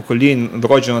попередніх поколінь,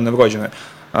 вроджене, не вроджене.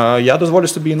 Я дозволю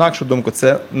собі інакшу думку.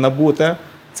 Це набуте,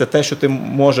 це те, що ти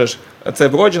можеш, це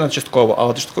вроджено частково,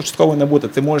 але частково набуте.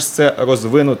 Ти можеш це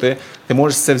розвинути, ти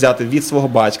можеш це взяти від свого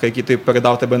батька, який ти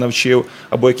передав, тебе навчив,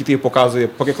 або який ти показує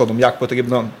прикладом, як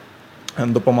потрібно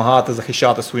допомагати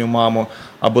захищати свою маму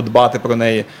або дбати про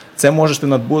неї. Це можеш ти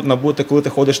набути, коли ти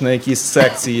ходиш на якісь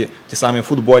секції, ті самі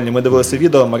футбольні. Ми дивилися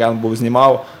відео, Мар'ян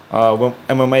знімав в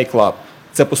MMA Club.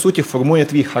 Це, по суті, формує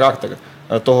твій характер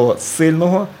того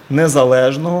сильного,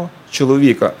 незалежного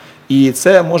чоловіка. І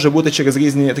це може бути через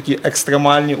різні такі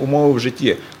екстремальні умови в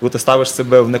житті, коли ти ставиш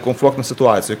себе в некомфортну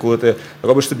ситуацію, коли ти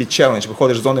робиш собі челендж,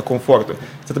 виходиш з зони комфорту.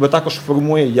 Це тебе також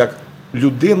формує як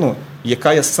людину,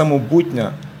 яка є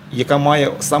самобутня, яка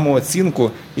має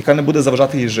самооцінку, яка не буде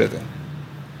заважати їй жити.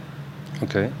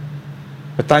 Окей.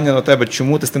 Питання до тебе,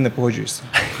 чому ти з тим не погоджуєшся?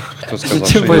 Хто сказав,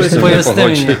 що я з цим не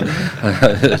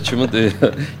погоджуюсь? Чому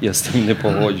я з тим не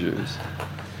погоджуюсь?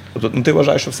 Тобто, ти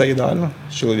вважаєш, що все ідеально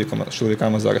з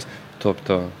чоловіками зараз?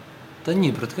 Тобто... Та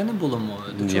ні, про таке не було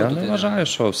мови. Я не вважаю,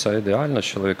 що все ідеально з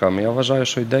чоловіками. Я вважаю,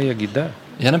 що йде, як йде.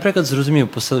 Я, наприклад, зрозумів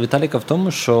посил Віталіка в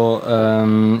тому, що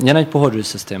я навіть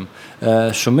погоджуюся з тим,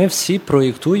 що ми всі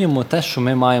проєктуємо те, що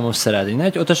ми маємо всередині.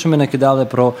 Навіть те, що ми накидали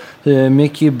про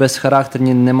м'які,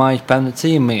 безхарактерні, не мають певне, це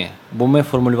і ми. Бо ми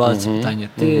формулювали це питання.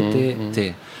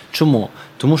 Ти. Чому?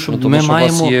 Тому що ми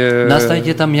маємо, у нас навіть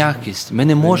є там м'якість, ми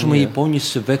не можемо її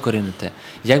повністю викорінити.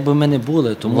 Як би ми не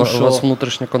були, тому що... У вас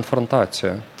внутрішня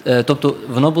конфронтація. Тобто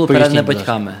воно було передане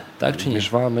батьками, так чи ні?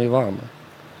 Між вами і вами.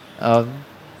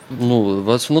 У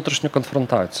вас внутрішня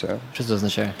конфронтація. Що це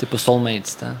означає? Типу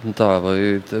soulmates, так? Так,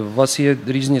 у вас є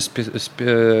різні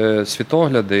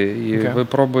світогляди, і ви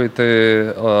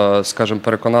пробуєте, скажімо,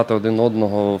 переконати один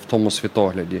одного в тому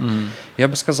світогляді. Я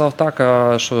би сказав так,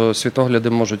 що світогляди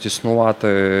можуть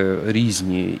існувати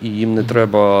різні, і їм не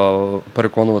треба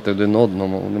переконувати один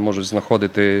одному. Вони можуть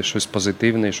знаходити щось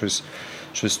позитивне, щось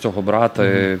з цього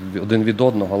брати один від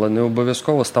одного, але не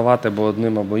обов'язково ставати або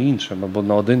одним, або іншим, або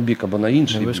на один бік, або на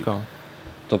інший бік.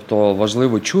 Тобто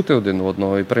важливо чути один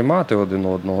одного і приймати один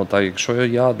одного. Та якщо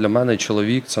для мене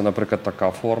чоловік – це, наприклад,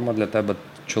 така форма, для тебе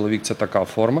чоловік – це така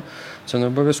форма, це не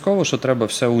обов'язково, що треба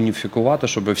все уніфікувати,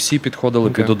 щоб всі підходили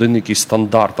під один якийсь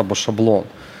стандарт або шаблон.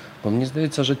 Бо мені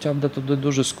здається, життя буде туди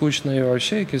дуже скучне і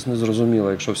взагалі якесь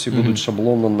незрозуміле, якщо всі будуть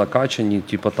шаблонно накачані,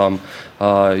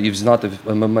 і знати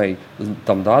ММА,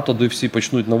 тоді всі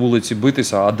почнуть на вулиці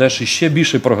битися, а де ж іще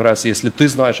більший прогрес, якщо ти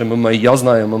знаєш ММА, я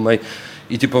знаю ММА,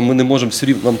 і ми не можемо все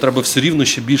рівно, нам треба все рівно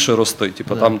ще більше рости.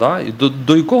 І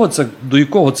до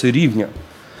якого це рівня?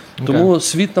 Тому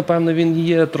світ, напевно, він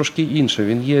є трошки інший,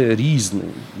 він є різний.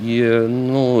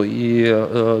 І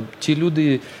ті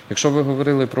люди, якщо ви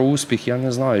говорили про успіх, я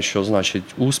не знаю, що значить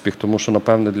успіх, тому що,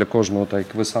 напевне, для кожного, так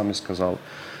як ви самі сказали,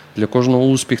 для кожного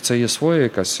успіх це є своє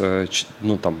якась,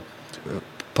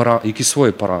 якісь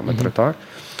свої параметри, так?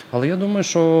 Але я думаю,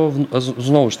 що,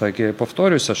 знову ж таки, я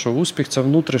повторюся, що успіх – це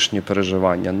внутрішні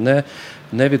переживання,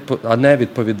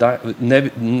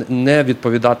 не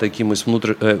відповідати якимось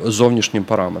зовнішнім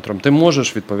параметрам. Ти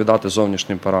можеш відповідати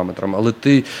зовнішнім параметрам, але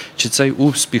чи цей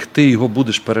успіх, ти його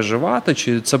будеш переживати,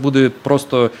 чи це буде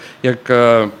просто як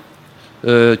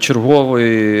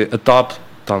черговий етап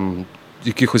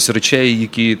якихось речей,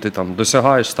 які ти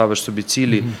досягаєш, ставиш собі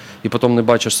цілі, і потім не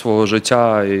бачиш свого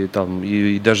життя, і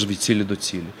йдеш від цілі до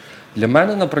цілі. Для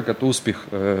мене, наприклад, успіх,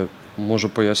 можу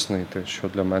пояснити, що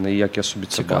для мене, і як я собі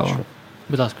це бачу.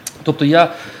 Будь ласка. Тобто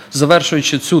я,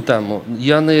 завершуючи цю тему,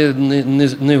 я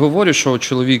не говорю, що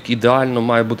чоловік ідеально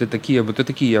має бути такий, або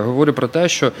такий. Я говорю про те,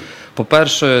 що,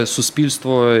 по-перше,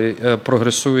 суспільство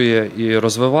прогресує і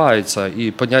розвивається,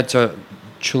 і поняття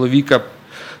чоловіка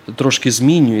трошки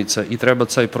змінюється, і треба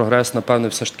цей прогрес, напевне,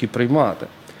 все ж таки приймати.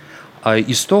 А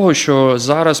із того, що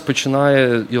зараз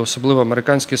починає, і особливо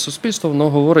американське суспільство, воно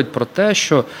говорить про те,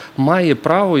 що має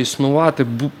право існувати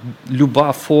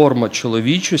люба форма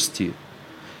чоловічості,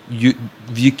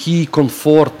 в якій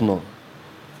комфортно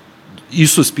і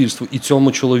суспільству, і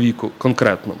цьому чоловіку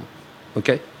конкретному.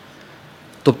 Окей?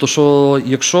 Тобто, що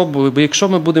якщо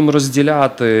ми будемо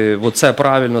розділяти це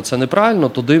правильно, це неправильно,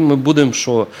 тоді ми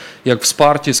будемо, як в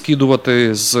Спарті,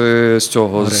 скидувати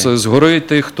з гори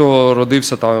тих, хто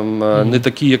родився там не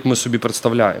такі, як ми собі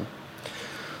представляємо.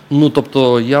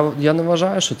 Тобто, я не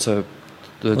вважаю, що це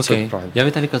правильно. Я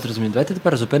Віталіка зрозумів. Давайте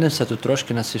тепер зупинимося, тут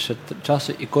трошки, у нас є ще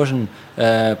часу, і кожен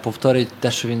повторить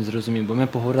те, що він зрозумів. Бо ми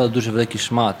поговорили дуже великий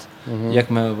шмат.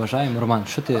 Як ми вважаємо. Роман,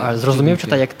 що ти... Зрозумів,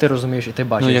 чи як ти розумієш і ти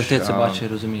бачиш? Як ти це бачиш і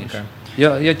розумієш.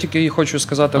 Я тільки хочу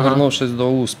сказати, вернувшись до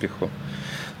успіху,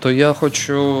 то я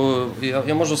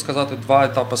можу сказати 2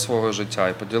 етапи свого життя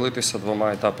і поділитися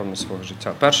 2 етапами свого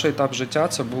життя. Перший етап життя –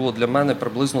 це було для мене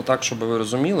приблизно так, щоб ви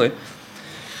розуміли.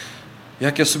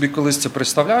 Як я собі колись це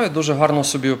представляю, дуже гарно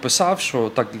собі описав,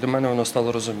 що так для мене воно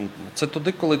стало розумітно. Це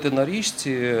тоді, коли ти на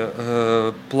річці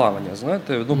плавання,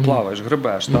 знаєте, плаваєш,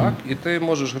 гребеш, так? І ти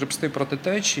можеш гребсти проти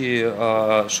течії,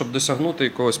 щоб досягнути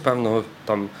якогось певного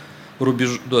там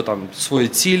рубіжу, там, свої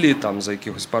цілі там, за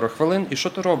якихось пару хвилин. І що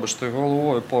ти робиш? Ти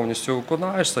головою повністю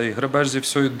окунаєшся і гребеш зі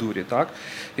всієї дурі, так?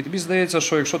 І тобі здається,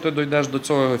 що якщо ти дійдеш до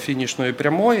цього фінішної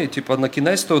прямої, типу, на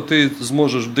кінець то ти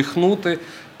зможеш вдихнути,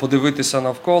 подивитися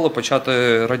навколо,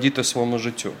 почати радіти своєму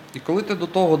життю. І коли ти до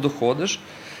того доходиш,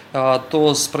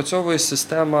 то спрацьовує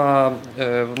система,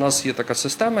 в нас є така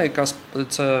система, яка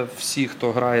це всі,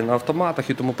 хто грає на автоматах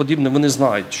і тому подібне, вони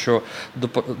знають, що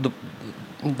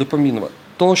допамінова.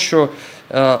 То, що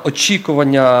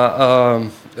очікування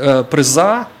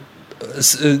приза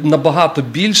набагато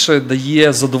більше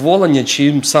дає задоволення,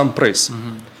 чим сам приз.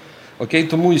 Окей?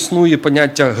 Тому існує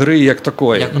поняття гри як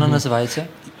такої. Як вона називається?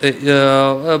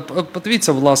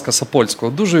 Подивіться, будь ласка,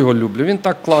 Сапольського. Дуже його люблю. Він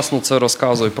так класно це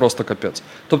розказує, просто капець.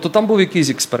 Тобто там був якийсь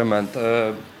експеримент.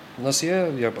 У нас є,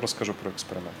 я розкажу про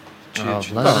експеримент.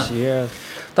 У нас є.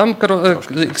 Там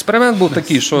експеримент був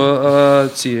такий, що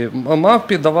ці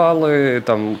мавпі давали,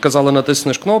 там, казали,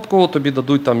 натиснеш кнопку, тобі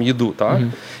дадуть там їду, так?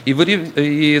 І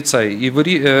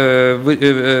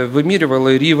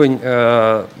вимірювали рівень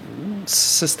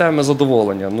системи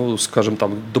задоволення. Ну, скажімо,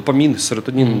 там, допамін,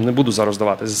 серотонін, не буду зараз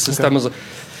давати.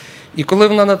 І коли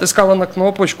вона натискала на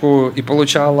кнопочку і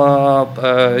отримала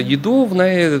їду, в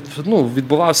неї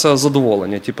відбувався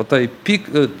задоволення. Типу, той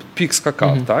пік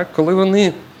скакав. Так? Коли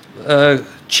вони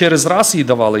через раз їй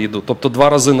давали їду, тобто 2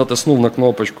 рази натиснув на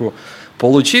кнопочку,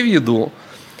 отримав їду,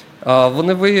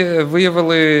 вони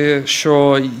виявили,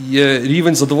 що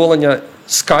рівень задоволення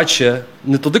скаче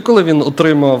не тоді, коли він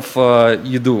отримав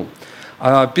їду,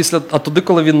 а тоді,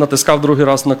 коли він натискав другий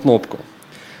раз на кнопку.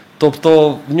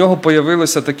 Тобто в нього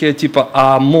з'явилося таке, типу,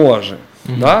 а може.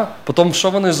 Да? Потім, що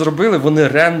вони зробили? Вони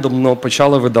рендомно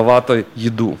почали видавати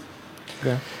їду.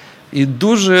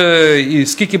 І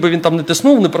скільки би він там не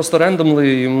тиснув, вони просто рендомно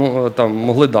йому там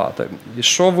могли дати. І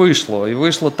що вийшло? І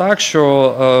вийшло так,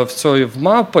 що в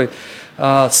мапи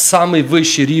самий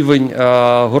вищий рівень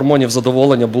гормонів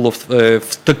задоволення було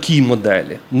в такій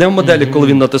моделі. Не в моделі, коли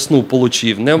він натиснув,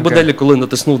 получив, не в моделі, коли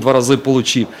натиснув 2 рази,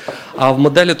 получив, а в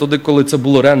моделі тоді, коли це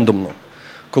було рендомно,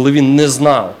 коли він не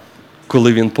знав,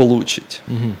 коли він получить,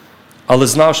 але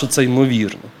знав, що це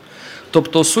ймовірно.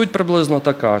 Тобто суть приблизно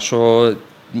така, що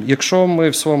якщо ми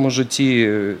в своєму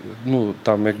житті,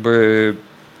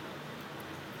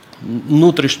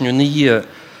 внутрішньо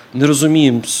не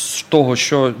розуміємо з того,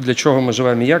 для чого ми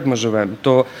живемо і як ми живемо,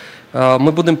 то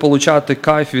ми будемо отримати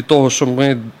кайф від того, що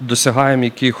ми досягаємо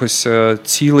якихось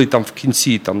цілей там в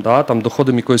кінці, там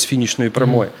доходимо якоїсь фінішної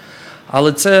прямої.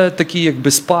 Але це такий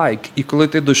якби спайк, і коли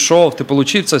ти дійшов, ти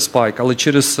отримав цей спайк, але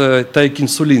через як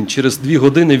інсулін, через 2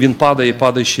 години він падає і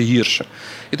падає ще гірше.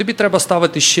 І тобі треба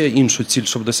ставити ще іншу ціль,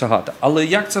 щоб досягати. Але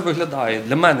як це виглядає?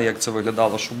 Для мене як це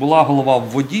виглядало? Що була голова в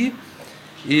воді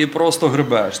і просто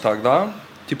гребеш, так, да?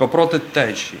 Типа проти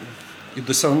течії. І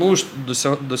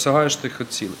досягаєш тих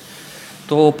цілей.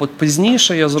 То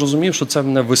пізніше я зрозумів, що це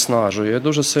мене виснажує. Я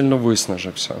дуже сильно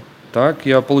виснажився. Так?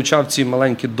 Я отримав ці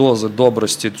маленькі дози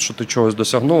добрості, що ти чогось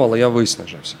досягнув, але я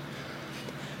виснажився.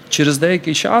 Через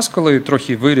деякий час, коли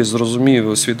трохи виріс, зрозумів і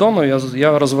усвідомив,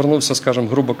 я розвернувся, скажімо,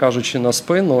 грубо кажучи, на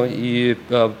спину і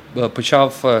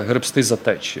почав гребсти за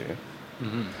течією.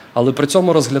 Але при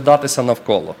цьому розглядатися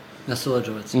навколо.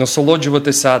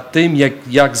 Насолоджуватися тим,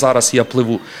 як зараз я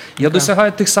пливу. Я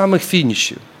досягаю тих самих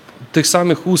фінішів, тих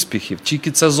самих успіхів,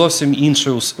 тільки це зовсім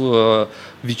інше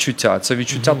відчуття. Це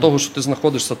відчуття того, що ти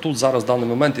знаходишся тут, зараз, в даний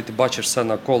момент, і ти бачиш все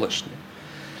навколишнє.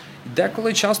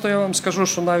 Деколи часто я вам скажу,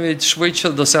 що навіть швидше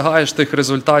досягаєш тих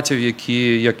результатів,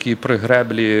 які при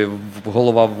греблі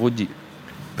голова в воді.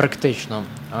 Практично.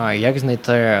 Як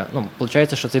знайти,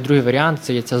 виходить, що цей другий варіант –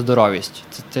 це є ця здоровість.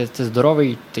 Це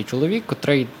здоровий той чоловік,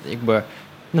 котрий, якби,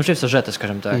 навчився жити,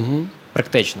 скажімо так,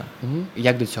 практично.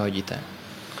 Як до цього дійти?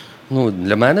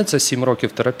 Для мене це 7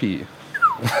 років терапії.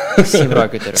 7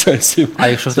 років терапії. А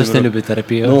якщо хтось не любить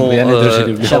терапію, я не дуже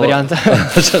люблю. Ще варіант.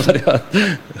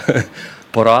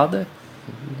 Поради?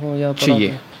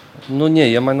 Чиї?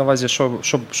 Ні, я маю на увазі, що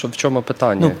в чому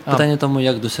питання. Питання в тому,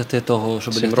 як досягти того,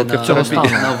 щоб лягти на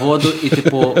на воду і,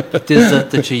 ти за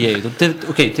течією.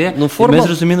 Ми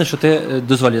зрозуміли, що ти,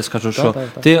 дозволь, я скажу, що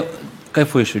ти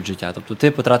кайфуєш від життя, тобто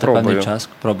ти потратив певний час,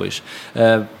 пробуєш.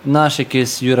 Наш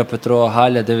якийсь Юра, Петро,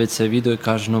 Галя дивиться відео і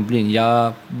каже,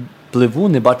 я пливу,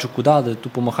 не бачу куди, але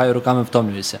тупо махаю руками,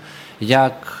 втомлююся.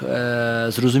 Як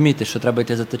зрозуміти, що треба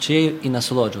йти за течією і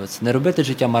насолоджуватися? Не робити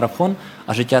життя марафон,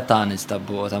 а життя танець,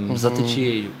 або за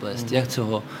течією плести. Як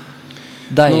цього?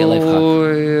 Дай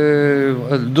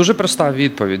лайфхак. Дуже проста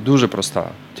відповідь, дуже проста.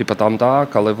 Типа там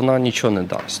так, але вона нічого не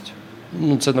дасть.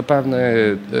 Це,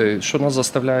 напевне, що нас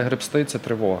заставляє гребсти, це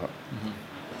тривога.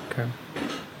 Okay.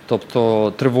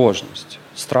 Тобто тривожність,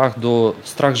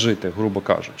 страх жити, грубо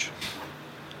кажучи.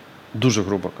 Дуже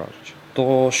грубо кажучи.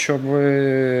 То,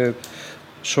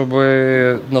 щоб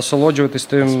насолоджуватись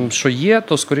тим, що є,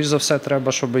 то, скоріш за все,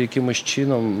 треба, щоб якимось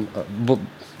чином, бо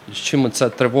з чим ця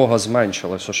тривога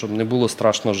зменшилася, щоб не було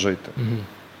страшно жити.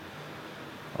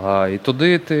 І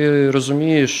тоді ти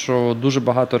розумієш, що дуже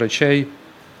багато речей,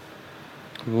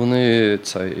 вони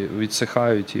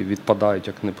відсихають і відпадають,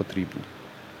 як не потрібно.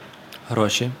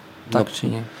 Гроші, так чи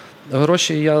ні?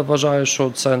 Гроші, я вважаю,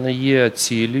 що це не є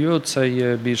ціллю, це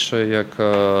є більше як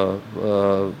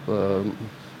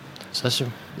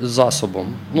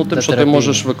засобом. Тим, що ти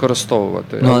можеш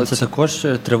використовувати. Але це також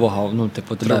тривога,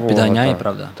 тебе підганяє,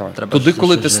 правда? Так. Туди,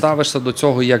 коли ти ставишся до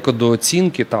цього як до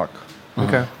оцінки, так.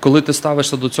 Okay. Коли ти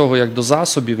ставишся до цього як до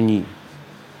засобів, ні.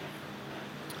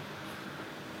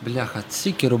 Бляха,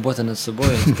 стільки роботи над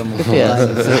собою.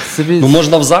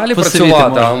 Можна в залі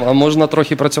працювати, а можна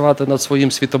трохи працювати над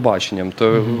своїм світобаченням.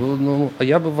 А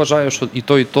я вважаю, що і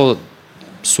то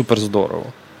супер здорово.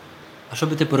 А що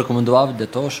би ти порекомендував для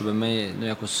того, щоб ми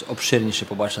якось обширніше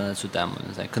побачили на цю тему?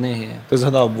 Не знаю, книги? Ти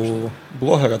згадав, був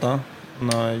блогера, так?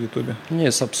 На Ютубі?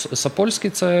 Ні, Сапольський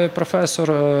 – це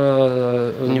професор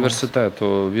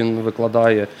університету. Він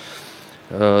викладає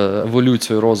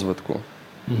еволюцію розвитку.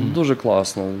 Дуже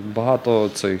класно. Багато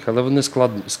цих, але вони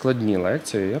складні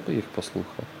лекції, я б їх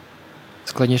послухав.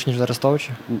 Складніше, ніж Арестовичі?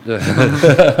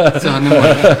 Цього не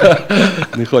можна.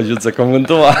 Не хочу це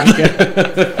коментувати.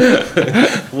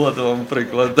 От вам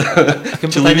приклад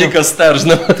чоловіка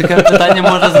стержного. Таке питання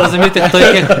можна зрозуміти, хто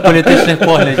яких політичних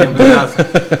поглядів.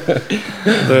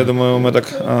 То, я думаю, ми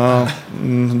так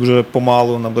дуже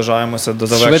помалу наближаємося до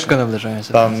завершення. Швидко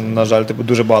наближаємося. Там, на жаль,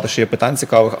 дуже багато ще є питань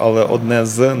цікавих, але одне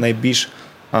з найбільш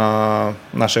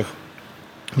наших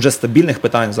вже стабільних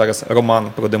питань зараз Роман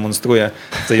продемонструє.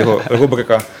 Це його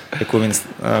рубрика, яку він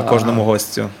кожному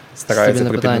гостю старається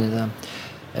припідняти. Питання,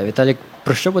 да. Віталік,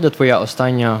 про що буде твоя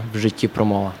остання в житті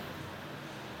промова?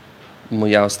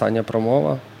 Моя остання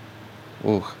промова?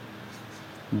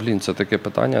 Це таке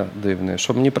питання дивне.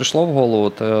 Що мені прийшло в голову,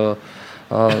 то,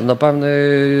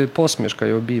 напевне, посмішка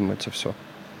і обійми, це все.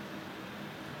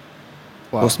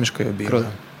 Посмішка і обійми. Круто.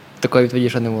 Такої відповіді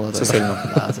ще не було. Це сильно.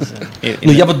 Це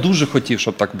сильно. Я б дуже хотів,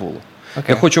 щоб так було. Okay.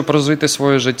 Я хочу прожити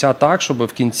своє життя так, щоб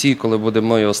в кінці, коли буде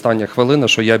моя остання хвилина,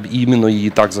 що я б іменно її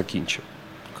так закінчив.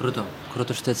 Круто.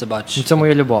 Круто, що ти це бачиш. Це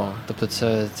моя любов. Тобто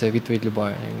це відповідь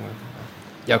любові.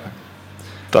 Дякую.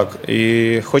 Так,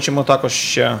 і хочемо також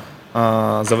ще,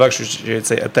 завершуючи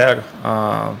цей етер,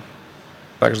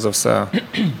 перш за все,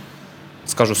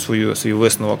 скажу свій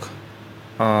висновок.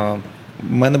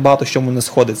 У мене багато в чому не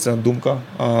сходиться думка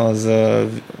з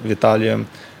Віталієм,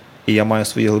 і я маю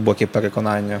свої глибокі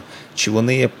переконання. Чи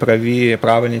вони є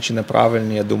правильні чи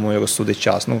неправильні, я думаю, розсудить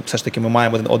час. Все ж таки ми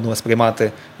маємо один одного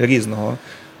сприймати різного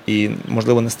і,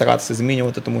 можливо, не старатися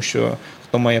змінювати, тому що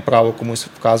хто має право комусь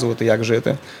вказувати, як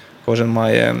жити, кожен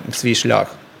має свій шлях.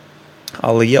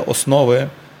 Але є основи,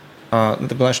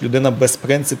 ти знаєш, людина без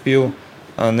принципів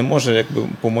не може,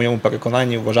 по моєму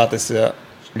переконанні, вважатися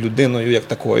людиною як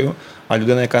такою, а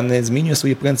людина, яка не змінює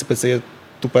свої принципи, це є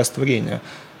тупе створіння,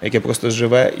 яке просто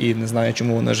живе і не знає,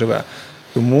 чому воно живе.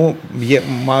 Тому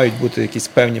мають бути якісь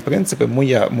певні принципи.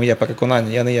 Моє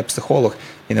переконання, я не є психолог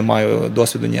і не маю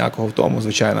досвіду ніякого в тому,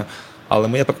 звичайно, але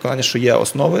моє переконання, що є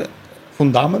основи,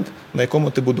 фундамент, на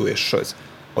якому ти будуєш щось.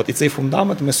 І цей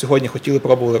фундамент ми сьогодні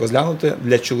пробували розглянути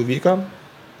для чоловіка.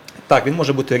 Так, він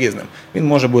може бути різним. Він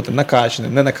може бути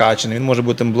накачаним, не накачаним, він може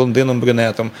бути блондином,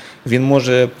 брюнетом, він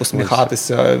може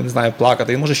посміхатися, не знаю,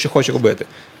 плакати, він може що хоче робити.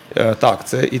 Так,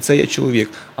 це є чоловік.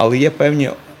 Але є певні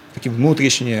такі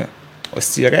внутрішні ось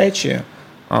ці речі,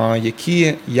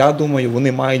 які, я думаю,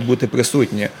 вони мають бути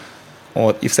присутні.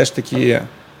 І все ж таки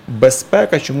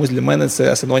безпека чомусь для мене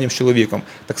це синонім з чоловіком.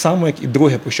 Так само, як і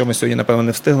друге, про що ми сьогодні, напевно,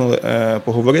 не встигнули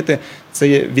поговорити, це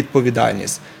є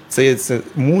відповідальність. Це є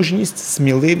мужність,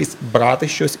 сміливість брати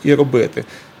щось і робити.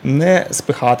 Не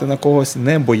спихати на когось,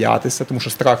 не боятися, тому що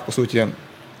страх, по суті,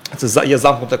 це є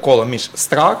замкнуте коло між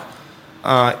страх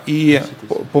і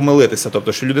помилитися.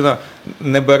 Тобто, що людина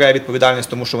не бере відповідальність,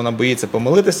 тому що вона боїться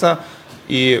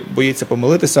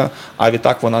помилитися, а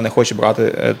відтак вона не хоче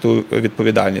брати ту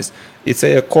відповідальність. І це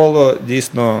є коло,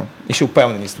 дійсно, і ще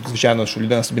впевненість. Тобто, звичайно, що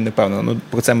людина собі не впевнена.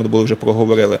 Про це ми вже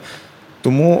проговорили.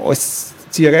 Тому ось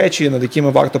ці речі, над якими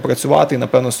варто працювати і,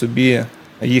 напевно, собі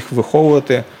їх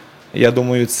виховувати, я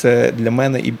думаю, це для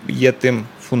мене і є тим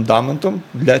фундаментом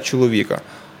для чоловіка.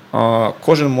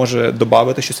 Кожен може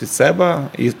додати щось від себе,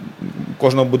 і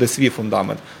кожного буде свій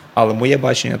фундамент. Але моє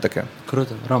бачення таке.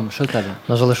 Круто. Ром, що в тебе?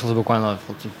 Нас залишилось буквально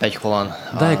 5 хвилин.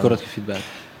 Дай короткий фідбек.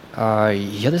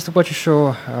 Я десь бачу,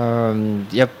 що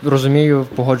я розумію,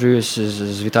 погоджуюсь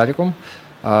з Віталіком.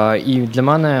 І для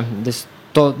мене десь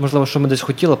то, можливо, що ми десь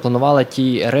хотіли, планували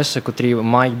ті риси, котрі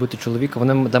мають бути чоловіка,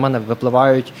 вони для мене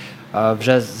випливають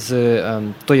вже з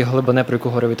тої глибини, про яку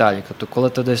говорив Віталік. Тобто, коли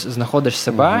ти десь знаходиш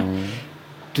себе,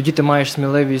 тоді ти маєш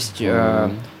сміливість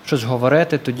щось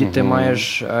говорити, тоді ти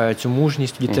маєш цю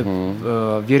мужність, тоді ти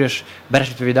віриш, береш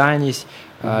відповідальність,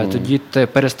 тоді ти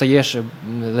перестаєш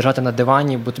лежати на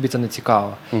дивані, бо тобі це не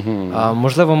цікаво.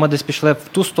 Можливо, ми десь пішли в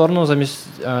ту сторону замість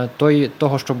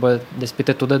того, щоб десь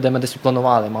піти туди, де ми десь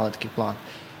планували, мали такий план.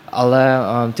 Але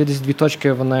ті десь дві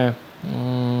точки,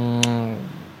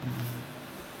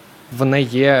 вони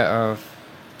є.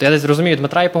 Я десь розумію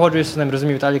Дмитра і погоджуюся з ним,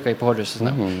 розумію Віталіка і погоджуюся з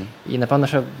ним. І, напевно,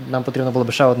 ще нам потрібно було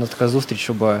б ще одна така зустріч,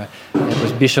 щоб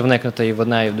якось більше вникнути і в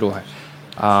одне, і в друге.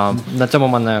 На цьому в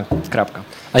мене крапка.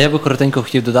 А я би коротенько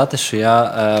хотів додати, що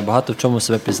я багато в чому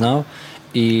себе пізнав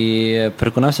і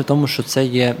переконався в тому, що це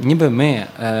є, ніби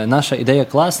наша ідея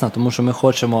класна, тому що ми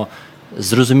хочемо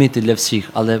зрозуміти для всіх,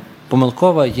 але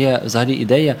помилкова є взагалі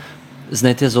ідея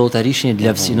знайти золоте рішення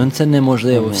для всіх. Ну це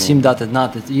неможливо. Всім дати,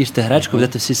 їжте гречку,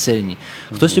 будете всі сильні.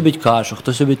 Хтось любить кашу,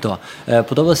 хтось любить то.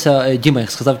 Подобався Діма,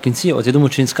 як сказав в кінці, от я думаю,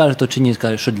 чи він скаже то чи ні,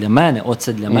 скаже, що для мене,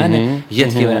 оце для мене, є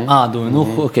такий варіант. Думаю,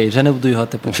 ну окей, вже не буду його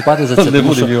чіпати за це. Не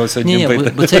буду його сьогодні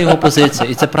бити. Бо це його позиція,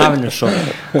 і це правильно, що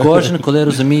кожен, коли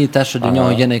розуміє те, що для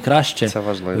нього є найкраще,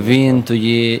 він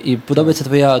тоді, і подобається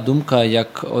твоя думка,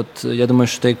 як от, я думаю,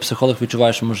 що ти як психолог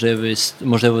відчуваєш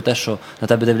можливо те, що на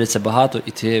тебе дивляться багато,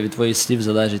 і ти від твоїх слів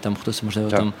залежить, там хтось, можливо,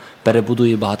 там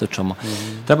перебудує багато чому.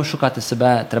 Треба шукати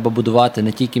себе, треба будувати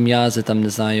не тільки м'язи, там, не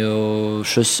знаю,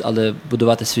 щось, але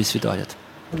будувати свій світогляд.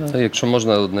 Це, якщо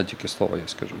можна, одне тільки слово я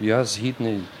скажу. Я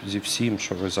згідний зі всім,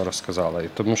 що ви зараз сказали,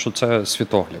 тому що це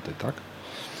світогляди, так?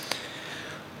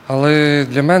 Але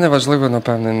для мене важливо,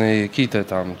 напевне, не який ти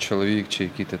там чоловік чи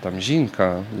який ти там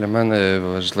жінка. Для мене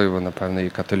важливо, напевне,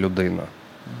 яка ти людина.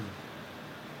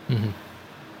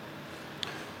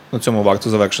 На цьому варто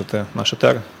завершити наш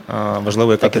етер.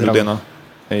 Важливо, яка ти людина.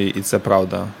 І це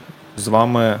правда. З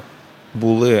вами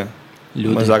були,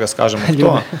 люди. Ми зараз скажемо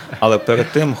хто, але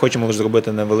перед тим хочемо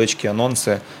зробити невеличкі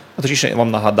анонси. Точніше,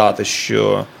 вам нагадати,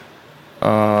 що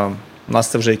у нас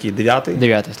це вже який?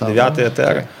 Дев'ятий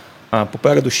етер.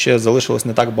 Попереду ще залишилось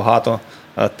не так багато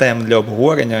тем для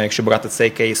обговорення, якщо брати цей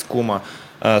кейс KUM.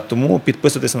 Тому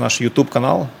підписуйтесь на наш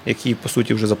YouTube-канал, який, по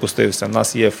суті, вже запустився. У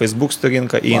нас є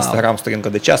Facebook-сторінка і Instagram-сторінка,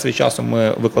 де час від часу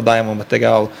ми викладаємо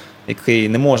матеріал, який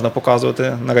не можна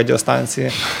показувати на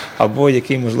радіостанції, або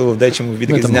який, можливо, в дечому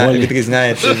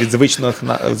відрізняється від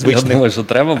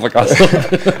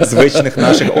звичних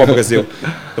наших образів.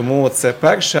 Тому це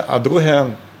перше. А друге,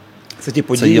 це ті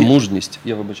події... Це є мужність.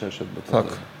 Я вибачаю, що так.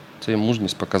 Це є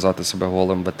мужність показати себе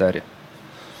голим в етері.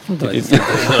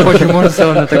 Хочу, може,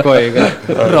 це не такої.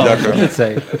 Дякую.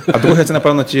 А друге, це,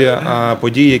 напевно, ті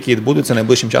події, які відбудуться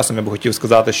найближчим часом. Я б хотів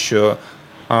сказати, що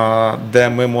де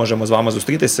ми можемо з вами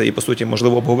зустрітися і, по суті,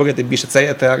 можливо, обговорити більше цей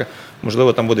етер.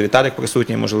 Можливо, там буде Віталік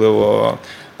присутній, можливо,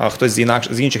 хтось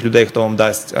з інших людей, хто вам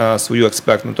дасть свою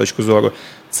експертну точку зору.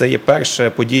 Це є перша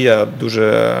подія,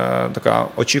 дуже така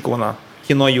очікувана,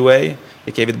 Кіно.UA,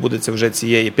 яке відбудеться вже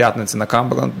цієї п'ятниці на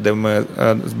Камберленд, де ми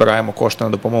збираємо кошти на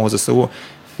допомогу ЗСУ.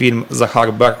 Фільм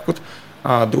 «Захар Беркут».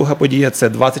 Друга подія – це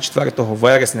 24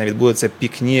 вересня відбудеться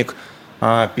пікнік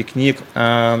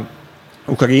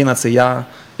 «Україна – це я»,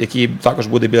 який також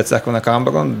буде біля церкви на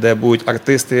Камберленд, де будуть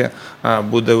артисти,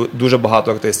 буде дуже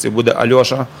багато артистів. Буде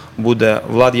Альоша, буде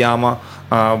Влад Яма,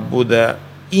 буде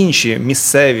інші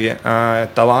місцеві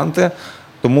таланти.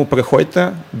 Тому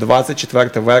приходьте 24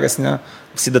 вересня.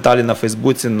 Всі деталі на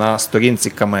Фейсбуці, на сторінці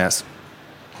КМС.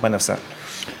 У мене все.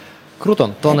 Круто.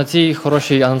 То на цій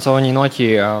хорошій анонсованій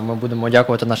ноті ми будемо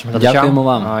дякувати нашим глядачам. Дякуємо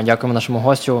вам. Дякуємо нашому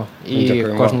гостю і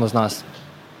кожному з нас.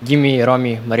 Дімі,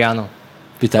 Ромі, Мар'яну,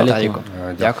 Віталіку.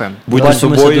 Дякуємо. Будьте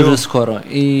собою дуже скоро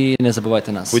і не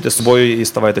забувайте нас. Будьте собою і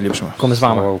ставайте ліпшими. Кому з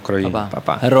вами. Слава Україні.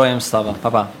 Па-па. Героям слава.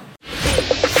 Па-па.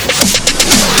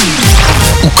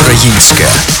 Українське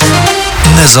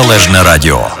незалежне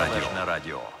радіо.